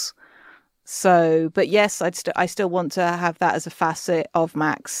rules. So, but yes, I still want to have that as a facet of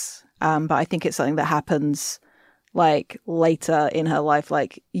Max. But I think it's something that happens like later in her life,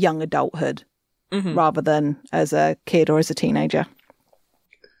 like young adulthood, rather than as a kid or as a teenager.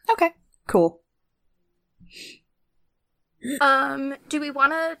 Okay, cool. Do we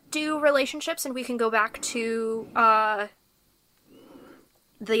want to do relationships and we can go back to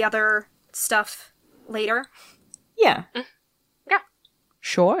the other stuff later? Yeah. Yeah.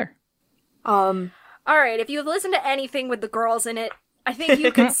 Sure. All right, if you've listened to anything with the girls in it, I think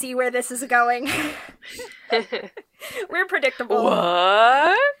you can see where this is going. We're predictable.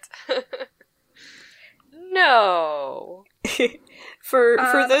 What? No.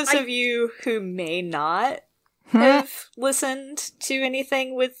 For those of you who may not have listened to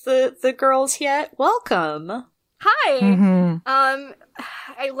anything with the girls yet, welcome. Hi.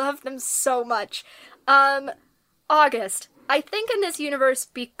 I love them so much. August. I think in this universe,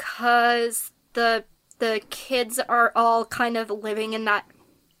 because the kids are all kind of living in that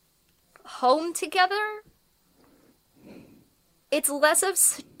home together, it's less of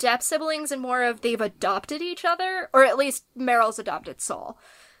step siblings and more of they've adopted each other, or at least Meryl's adopted Soul.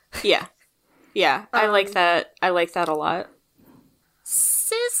 Yeah. Yeah, I like that. I like that a lot.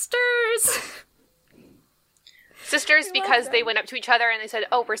 Sisters. Sisters because they went up to each other and they said,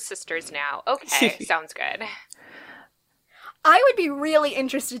 oh, we're sisters now. Okay, sounds good. I would be really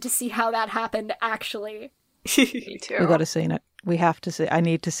interested to see how that happened, actually. Me too. We got to see it. We have to see. I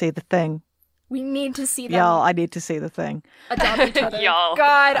need to see the thing. We need to see them Y'all, I need to see the thing. adopt each other. Y'all,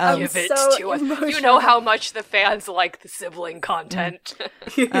 God, I'm give it so to us. emotional. You know how much the fans like the sibling content.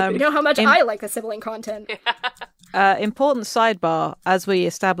 You know how much I like the sibling content. Important sidebar, as we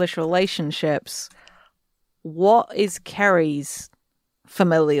establish relationships, what is Kerry's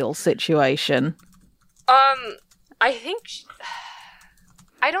familial situation? I think...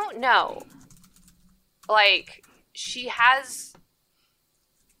 I don't know. Like, she has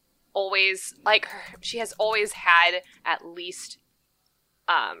always... Like, she has always had at least...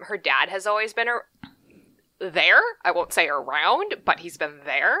 her dad has always been there. I won't say around, but he's been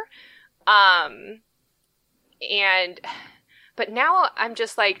there. But now I'm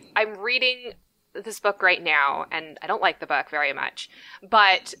just like... I'm reading this book right now, and I don't like the book very much,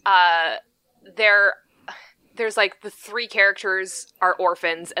 but there's like the three characters are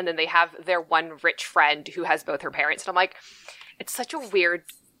orphans, and then they have their one rich friend who has both her parents. And I'm like, it's such a weird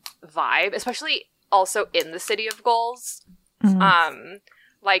vibe, especially also in the City of Ghouls. Mm-hmm.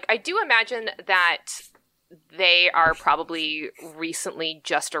 Like, I do imagine that they are probably recently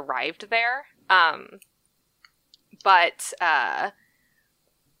just arrived there. But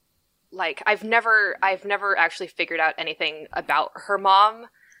like, I've never actually figured out anything about her mom.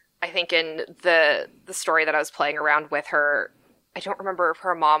 I think in the story that I was playing around with her, I don't remember if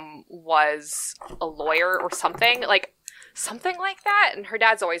her mom was a lawyer or something like that. And her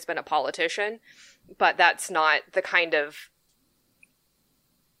dad's always been a politician, but that's not the kind of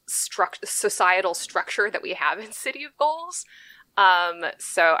societal structure that we have in City of Ghouls.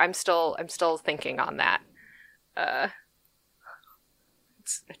 So I'm still thinking on that.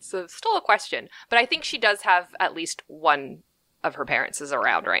 It's still a question, but I think she does have at least one of her parents is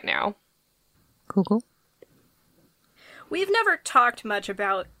around right now. Cool. We've never talked much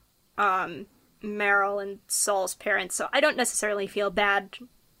about Meryl and Saul's parents, so I don't necessarily feel bad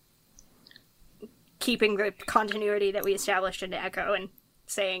keeping the continuity that we established into Echo and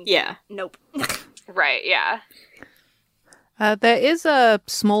saying, nope. Right, yeah. There is a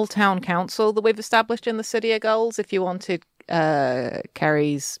small town council that we've established in the City of Ghouls if you wanted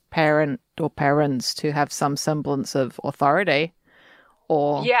Carrie's parent or parents to have some semblance of authority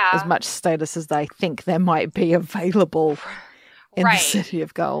or as much status as they think there might be available in the City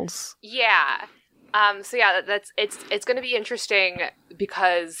of Ghouls. Yeah. So yeah, it's going to be interesting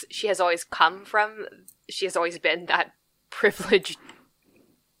because she has always been that privileged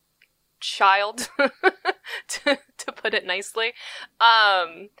child, to put it nicely.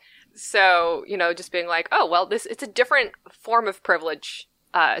 So, just being like, oh, well, it's a different form of privilege,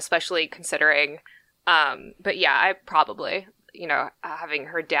 especially considering, but yeah, I probably, having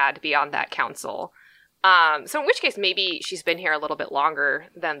her dad be on that council. So in which case, maybe she's been here a little bit longer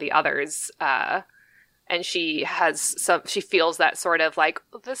than the others, and she feels that sort of like,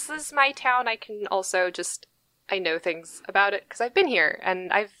 this is my town, I can also I know things about it because I've been here,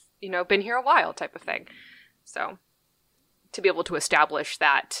 and I've, been here a while type of thing. So, to be able to establish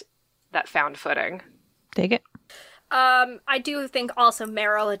that found footing. Dig it. I do think also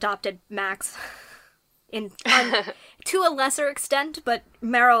Meryl adopted Max to a lesser extent, but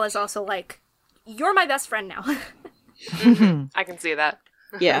Meryl is also like, you're my best friend now. I can see that.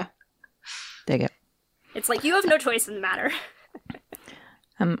 Yeah. Dig it. It's like, you have no choice in the matter.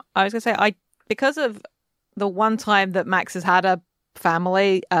 I was going to say, because of the one time that Max has had a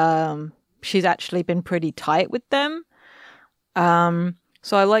family, she's actually been pretty tight with them.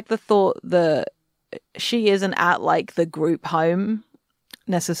 So I like the thought that she isn't at like the group home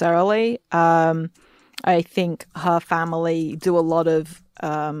necessarily. I think her family do a lot of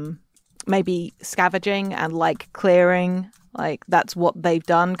maybe scavenging and like clearing. Like that's what they've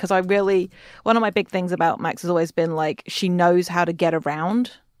done. Because one of my big things about Max has always been like she knows how to get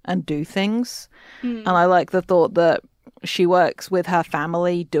around and do things. And I like the thought that she works with her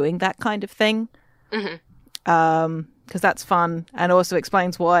family doing that kind of thing. Because that's fun and also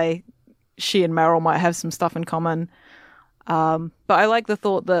explains why she and Meryl might have some stuff in common. But I like the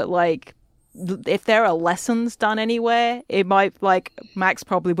thought that like if there are lessons done anywhere, it might like Max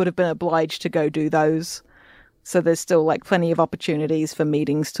probably would have been obliged to go do those. So there's still like plenty of opportunities for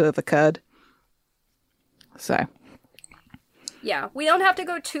meetings to have occurred. So. Yeah, we don't have to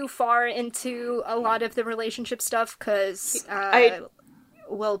go too far into a lot of the relationship stuff because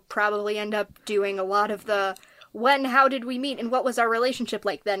we'll probably end up doing a lot of the how did we meet and what was our relationship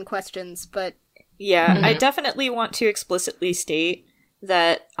like then questions, but... Yeah, I definitely want to explicitly state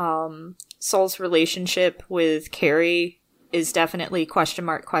that Saul's relationship with Carrie is definitely question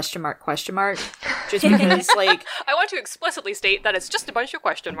mark. Just because, like... I want to explicitly state that it's just a bunch of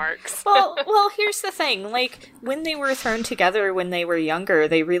question marks. well, here's the thing. Like, when they were thrown together when they were younger,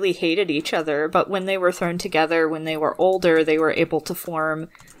 they really hated each other. But when they were thrown together when they were older, they were able to form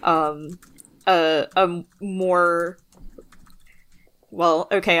a more... Well,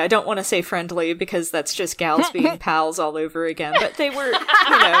 okay, I don't want to say friendly because that's just gals being pals all over again. But they were,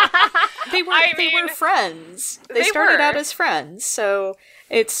 they were friends. They started out as friends, so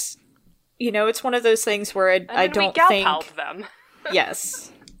it's, it's one of those things where I don't think them.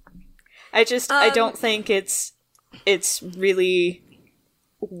 Yes, I don't think it's really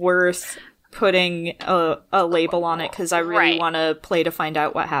worth putting a label on it because I really want to play to find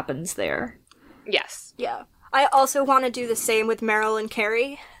out what happens there. Yes. Yeah. I also want to do the same with Meryl and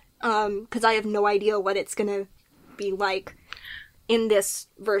Carrie, because I have no idea what it's going to be like. in this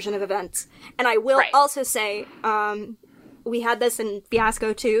version of events. And I will also say, we had this in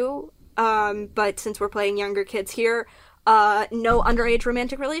Fiasco too, but since we're playing younger kids here, no underage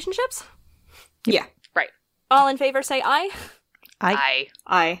romantic relationships. Yeah. Right. All in favor say aye.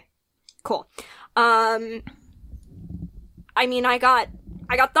 Aye. Cool. I mean, I got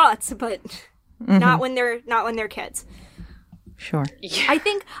thoughts, but not when they're kids. Sure. Yeah. I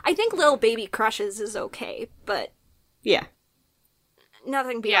think little baby crushes is okay, but Yeah.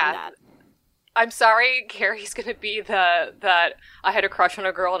 nothing beyond that. I'm sorry, Carrie's gonna be that I had a crush on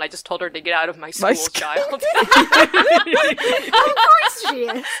a girl and I just told her to get out of my school child. Of course she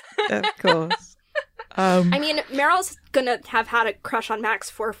is. Of course. I mean, Meryl's gonna have had a crush on Max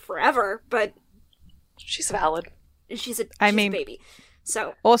for forever, but She's valid. she's a I mean- baby.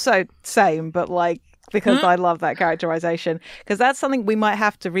 So Also, same, but like, because I love that characterization. Because that's something we might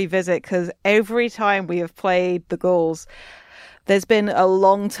have to revisit, because every time we have played the Ghouls, there's been a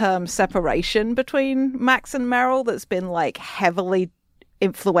long-term separation between Max and Meryl that's been like heavily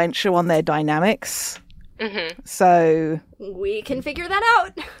influential on their dynamics. So we can figure that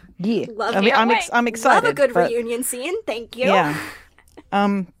out. yeah, Love I mean, it. I'm excited. Love a good but- reunion scene. Thank you. Yeah.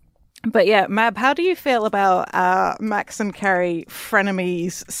 But yeah, Mab, how do you feel about Max and Carrie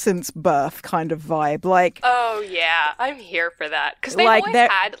frenemies since birth kind of vibe? Like, Oh yeah, I'm here for that because they've Like, always they're-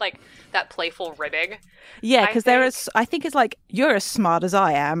 had like that playful ribbing. yeah, because there think- is. I think it's like, you're as smart as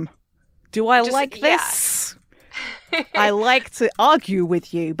I am. Do I Just- like yeah. this? I like to argue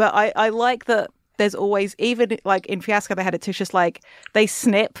with you, but I like that. There's always, even like in Fiasco, they had it too. Just like they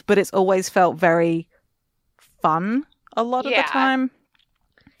snip, but it's always felt very fun a lot of the Yeah. time.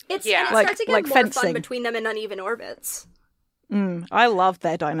 It's Yeah. and it Like- starts to get like more fencing. fun between them in Uneven Orbits. I love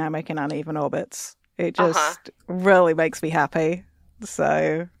their dynamic in Uneven Orbits. It just Uh-huh. really makes me happy.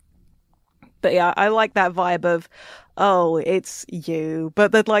 So, but yeah, I like that vibe of, oh, it's you.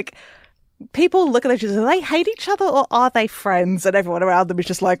 But then, like, people look at each other, do they hate each other or are they friends? And everyone around them is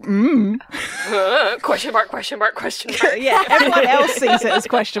just like, Question mark, question mark, question mark. Yeah, everyone else sees it as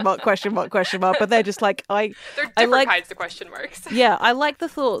question mark, question mark, question mark. But they're just like, They're I different like- kinds of question marks. yeah, I like the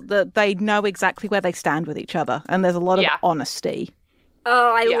thought that they know exactly where they stand with each other. And there's a lot of Yeah. honesty.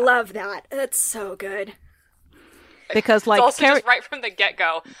 Oh, I Yeah. love that. That's so good. Because, like, It's also Carrie- just right from the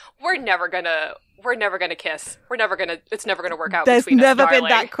get-go. We're never gonna kiss. It's never gonna work out there's between never us, been darling.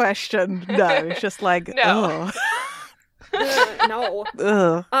 that question. No, it's just like, No. No.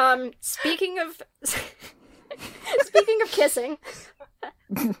 ugh. Speaking of kissing,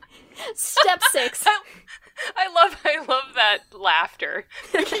 step 6. I love that laughter.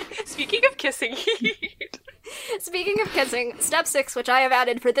 Speaking of kissing, Speaking of kissing, step 6, which I have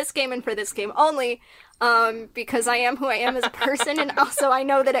added for this game and for this game only, because I am who I am as a person, and also I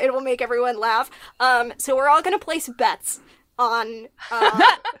know that it will make everyone laugh. So we're all gonna place bets on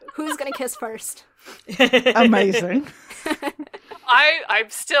who's gonna kiss first. Amazing. I'm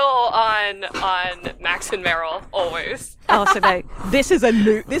still on Max and Meryl always. Oh, so this is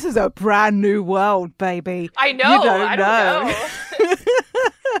a brand new world, baby. I know. You don't I know. don't know.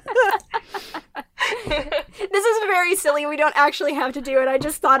 This is very silly. We don't actually have to do it. I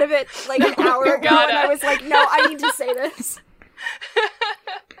just thought of it like an hour ago, and gotta. I was like, no, I need to say this.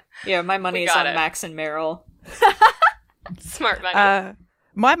 Yeah, my money is got on it. Max and Meryl. Smart money.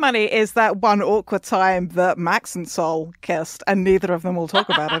 My money is that one awkward time that Max and Sol kissed, and neither of them will talk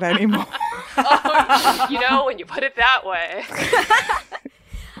about it anymore. You know, when you put it that way.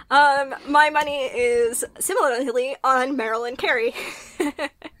 My money is similarly on Meryl and Carrie.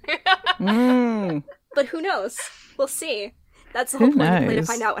 But who knows? We'll see. That's the whole Who point of the play, to knows?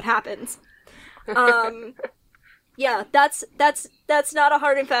 find out what happens. Yeah, that's not a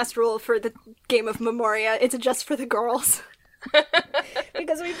hard and fast rule for the game of Memoria. It's just for the girls.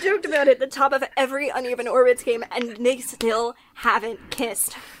 Because we've joked about it at the top of every Uneven Orbits game, and they still haven't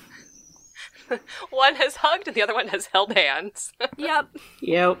kissed. One has hugged and the other one has held hands. Yep.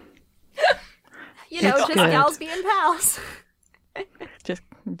 Yep. You know, It's just good. gals being pals.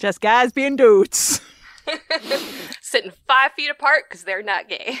 Just guys being dudes. Sitting 5 feet apart because they're not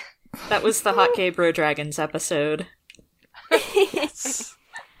gay. That was the Hot Gay Bro Dragons episode.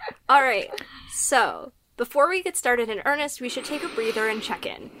 Alright, so before we get started in earnest, we should take a breather and check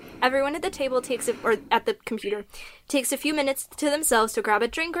in. Everyone at the table or at the computer, takes a few minutes to themselves to grab a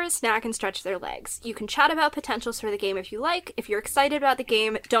drink or a snack and stretch their legs. You can chat about potentials for the game if you like. If you're excited about the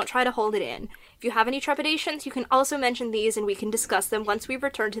game, don't try to hold it in. If you have any trepidations, you can also mention these and we can discuss them once we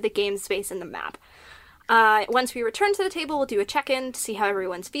return to the game space and the map. Once we return to the table, we'll do a check-in to see how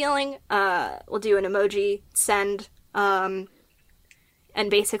everyone's feeling. We'll do an emoji send, and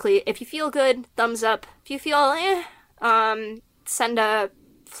basically, if you feel good, thumbs up. If you feel send a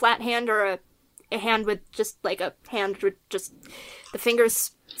flat hand or a hand with just like a hand with just the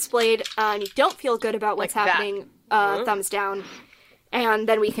fingers splayed, and you don't feel good about what's Like that. happening, thumbs down. And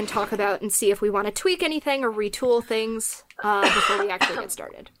then we can talk about and see if we want to tweak anything or retool things before we actually get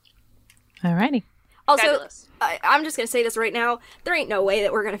started. Alrighty. Also, Fabulous. I'm just going to say this right now. There ain't no way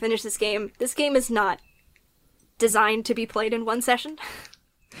that we're going to finish this game. This game is not designed to be played in one session.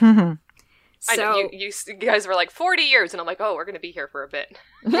 I know, So, you guys were like 40 years, and I'm like, oh, we're going to be here for a bit.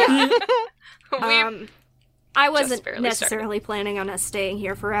 I wasn't barely necessarily planning on us staying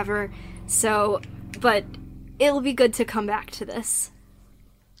here forever. So, but it'll be good to come back to this.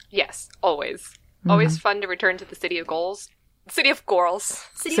 Yes, always. Always fun to return to the City of Goals. City of Gorls.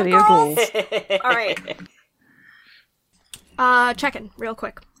 City City of of Girls! Ghouls. All right. Check-in, real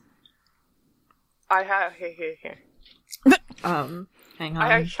quick. I have Hang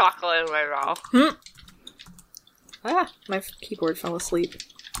I have on. chocolate in my mouth. My keyboard fell asleep.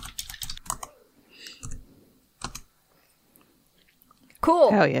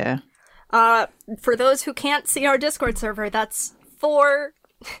 Cool. Hell yeah. For those who can't see our Discord server, that's 4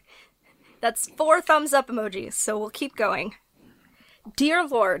 thumbs up emojis, so we'll keep going. Dear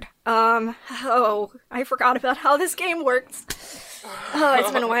Lord, oh, I forgot about how this game works. Oh,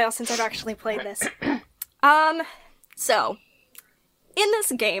 it's been a while since I've actually played this. So, in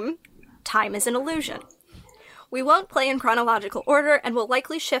this game, time is an illusion. We won't play in chronological order, and will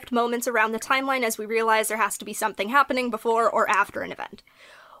likely shift moments around the timeline as we realize there has to be something happening before or after an event.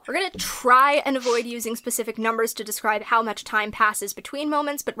 We're going to try and avoid using specific numbers to describe how much time passes between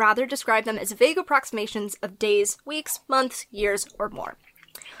moments, but rather describe them as vague approximations of days, weeks, months, years, or more.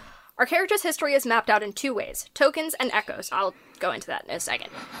 Our character's history is mapped out in 2 ways, tokens and echoes. I'll go into that in a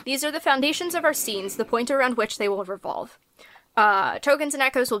second. These are the foundations of our scenes, the point around which they will revolve. Tokens and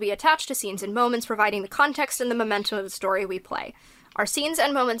echoes will be attached to scenes and moments, providing the context and the momentum of the story we play. Our scenes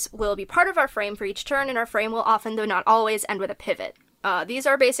and moments will be part of our frame for each turn, and our frame will often, though not always, end with a pivot. These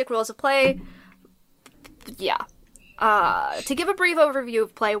are basic rules of play. Yeah. To give a brief overview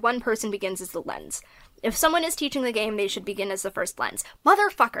of play, one person begins as the lens. If someone is teaching the game, they should begin as the first lens.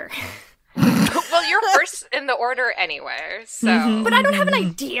 Motherfucker! Well, you're first in the order anyway, so... But I don't have an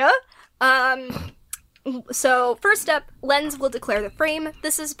idea! So, first up, lens will declare the frame.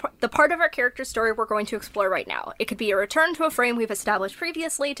 This is the part of our character's story we're going to explore right now. It could be a return to a frame we've established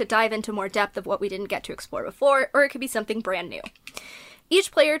previously to dive into more depth of what we didn't get to explore before, or it could be something brand new.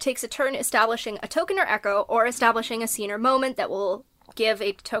 Each player takes a turn establishing a token or echo, or establishing a scene or moment that will give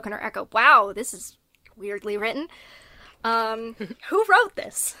a token or echo. Wow, this is weirdly written. Who wrote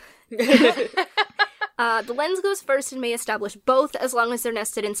this? The lens goes first and may establish both as long as they're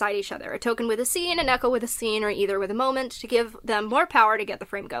nested inside each other. A token with a scene, an echo with a scene, or either with a moment to give them more power to get the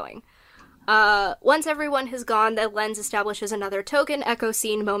frame going. Once everyone has gone, the lens establishes another token, echo,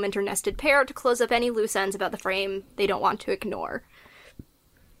 scene, moment, or nested pair to close up any loose ends about the frame they don't want to ignore.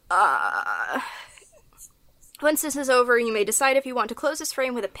 Once this is over, you may decide if you want to close this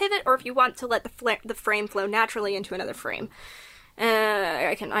frame with a pivot or if you want to let the frame flow naturally into another frame.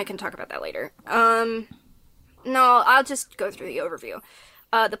 I can talk about that later. No, I'll just go through the overview.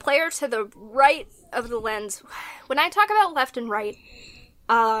 The player to the right of the lens. When I talk about left and right,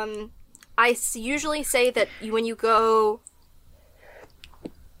 I usually say that when you go...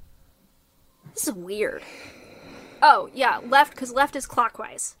 This is weird. Oh, yeah, left, because left is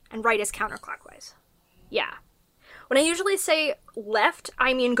clockwise, and right is counterclockwise. Yeah. When I usually say left,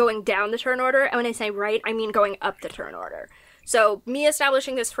 I mean going down the turn order, and when I say right, I mean going up the turn order. So, me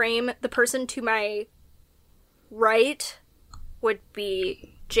establishing this frame, the person to my right would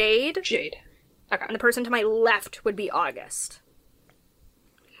be Jade. Jade. Okay. And the person to my left would be August.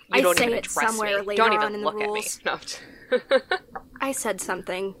 You don't say even it address somewhere me. later Don't on even in the look rules. at me. No. I said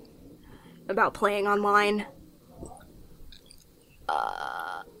something about playing online.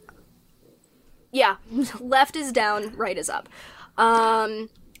 Yeah, left is down, right is up.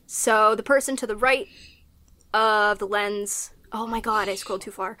 So the person to the right of the lens... Oh my god, I scrolled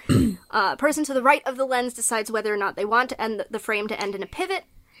too far. Person to the right of the lens decides whether or not they want to end the frame to end in a pivot.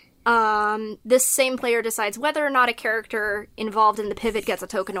 This same player decides whether or not a character involved in the pivot gets a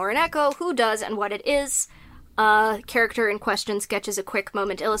token or an echo, who does, and what it is. Character in question sketches a quick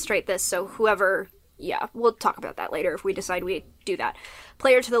moment to illustrate this, so whoever... Yeah, we'll talk about that later if we decide we do that.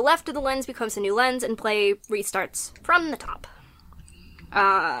 Player to the left of the lens becomes a new lens, and play restarts from the top.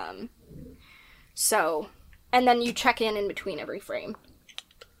 So... And then you check in between every frame.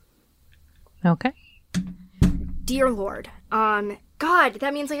 Okay. Dear Lord. God,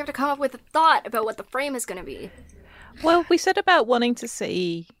 that means I have to come up with a thought about what the frame is going to be. Well, we said about wanting to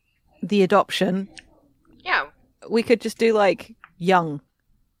see the adoption. Yeah. we could just do like young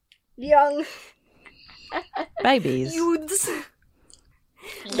Young babies, youths.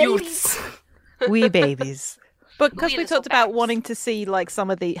 Youths. wee babies. But because Wee we little talked about babs. wanting to see like some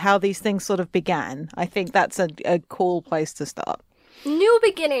of how these things sort of began, I think that's a cool place to start. New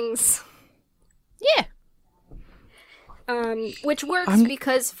beginnings. Yeah. Which works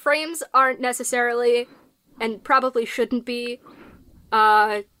because frames aren't necessarily, and probably shouldn't be,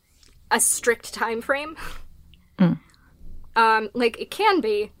 a strict time frame. Like, it can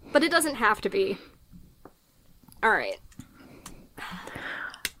be, but it doesn't have to be. Alright.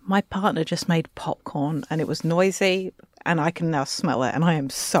 My partner just made popcorn and it was noisy and I can now smell it and I am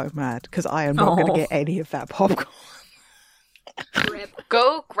so mad because I am not going to get any of that popcorn. Rip.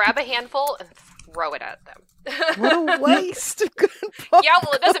 Go grab a handful and throw it at them. What a waste of good popcorn. Yeah,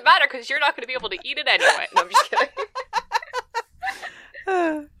 well, it doesn't matter because you're not going to be able to eat it anyway. No, I'm just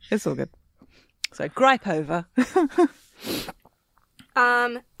kidding. It's all good. So, gripe over.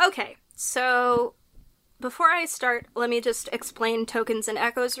 Okay, so before I start, let me just explain tokens and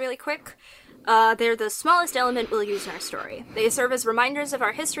echoes really quick. They're the smallest element we'll use in our story. They serve as reminders of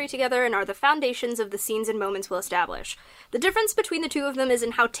our history together and are the foundations of the scenes and moments we'll establish. The difference between the two of them is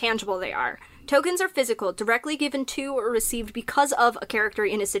in how tangible they are. Tokens are physical, directly given to or received because of a character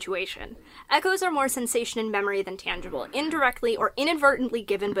in a situation. Echoes are more sensation and memory than tangible, indirectly or inadvertently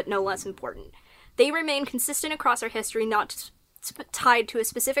given but no less important. They remain consistent across our history, not tied to a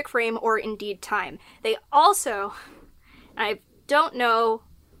specific frame or indeed time. They also, I don't know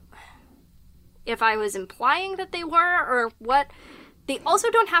if I was implying that they were or what, they also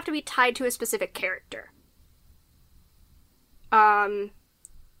don't have to be tied to a specific character.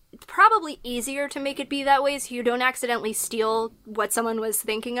 It's probably easier to make it be that way so you don't accidentally steal what someone was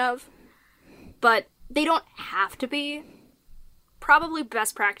thinking of, but they don't have to be. Probably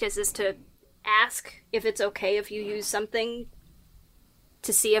best practice is to ask if it's okay if you use something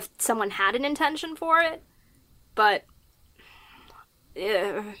to see if someone had an intention for it, but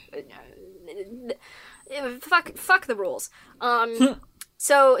fuck the rules.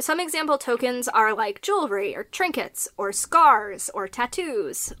 So some example tokens are like jewelry or trinkets or scars or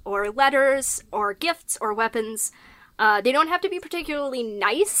tattoos or letters or gifts or weapons. They don't have to be particularly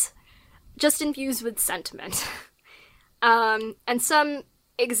nice, just infused with sentiment. And some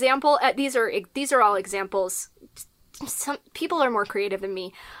example these are all examples. Some people are more creative than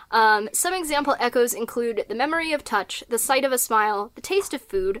me. Some example echoes include the memory of touch, the sight of a smile, the taste of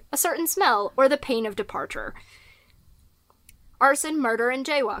food, a certain smell, or the pain of departure. Arson, murder, and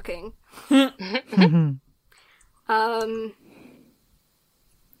jaywalking.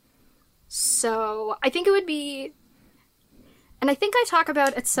 So I think it would be, and I think I talk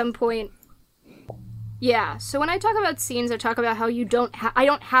about at some point. Yeah. So when I talk about scenes, I talk about how I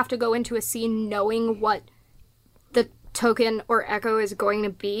don't have to go into a scene knowing what the token or echo is going to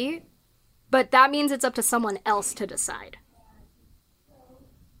be, but that means it's up to someone else to decide.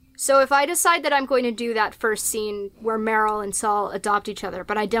 So if I decide that I'm going to do that first scene where Meryl and Saul adopt each other,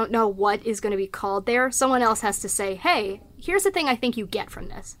 but I don't know what is going to be called there, someone else has to say, hey, here's the thing I think you get from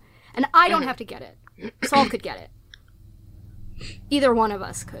this. And I don't have to get it. Saul could get it. Either one of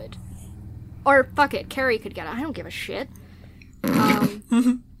us could. Or, fuck it, Carrie could get it. I don't give a shit.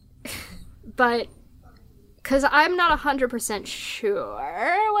 But, because I'm not 100%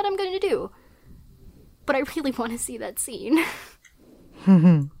 sure what I'm going to do. But I really want to see that scene.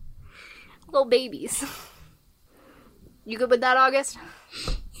 Little babies. You good with that, August?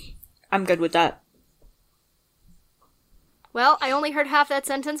 I'm good with that. Well, I only heard half that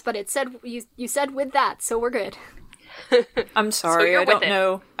sentence, but it said you said with that, so we're good. I'm sorry, you're I don't with it.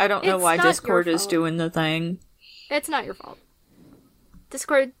 know. I don't know It's why not your Discord is fault. doing the thing. It's not your fault.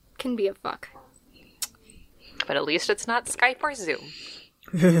 Discord can be a fuck. But at least it's not Skype or Zoom.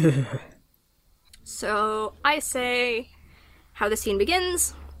 So I say how the scene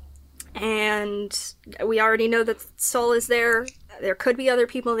begins, and we already know that Soul is there. There could be other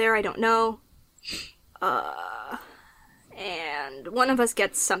people there, I don't know. And one of us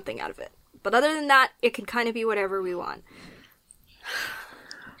gets something out of it. But other than that, it can kind of be whatever we want.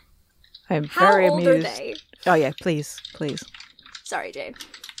 I'm How very old amused. are they? Oh yeah, please. Sorry, Jade.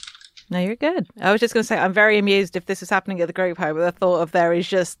 No, you're good. I was just going to say, I'm very amused if this is happening at the group home with the thought of there is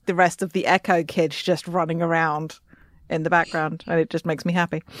just the rest of the Echo kids just running around in the background, and it just makes me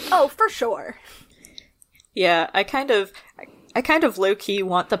happy. Oh, for sure. Yeah, I kind of low-key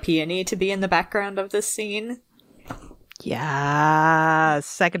want the peony to be in the background of this scene. Yeah,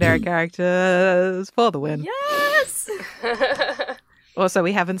 secondary characters for the win. Yes! Also,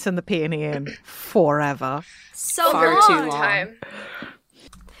 we haven't seen the peony in forever. So Far long. too long. Time.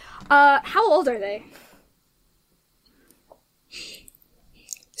 How old are they?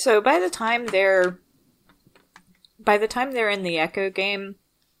 So by the time they're in the Echo game,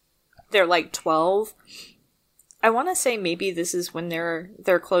 they're like 12. I want to say maybe this is when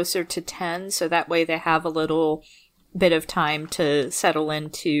they're closer to 10, so that way they have a little bit of time to settle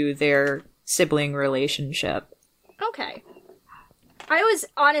into their sibling relationship. Okay. I was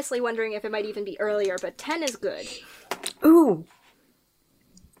honestly wondering if it might even be earlier, but 10 is good. Ooh.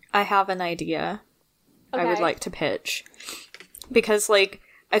 I have an idea Okay. I would like to pitch. Because, like,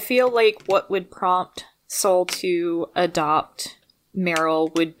 I feel like what would prompt Sol to adopt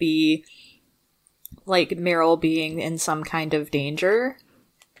Meryl would be, like, Meryl being in some kind of danger.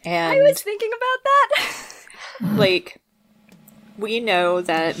 And I was thinking about that. like, we know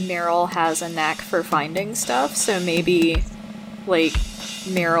that Meryl has a knack for finding stuff, so maybe, like,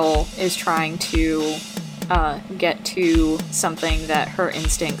 Meryl is trying to get to something that her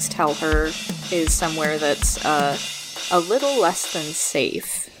instincts tell her is somewhere that's a little less than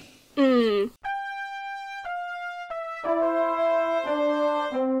safe.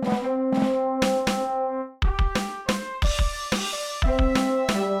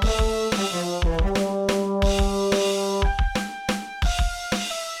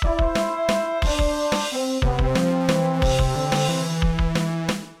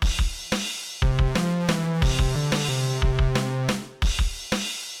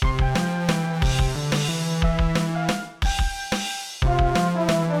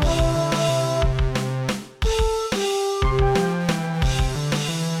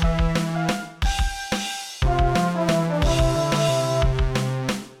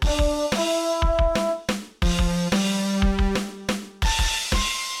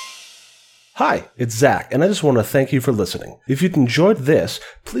 Hi, it's Zach, and I just want to thank you for listening. If you'd enjoyed this,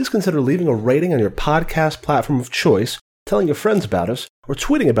 please consider leaving a rating on your podcast platform of choice, telling your friends about us, or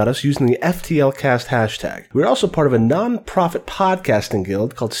tweeting about us using the FTLcast hashtag. We're also part of a non-profit podcasting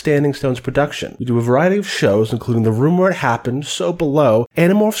guild called Standing Stones Production. We do a variety of shows, including The Room Where It Happened, So Below,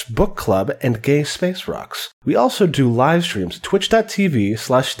 Animorphs Book Club, and Gay Space Rocks. We also do live streams at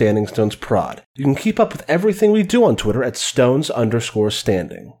twitch.tv/StandingStonesProd. You can keep up with everything we do on Twitter at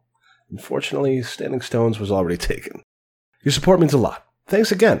Stones_Standing. Unfortunately, Standing Stones was already taken. Your support means a lot. Thanks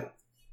again.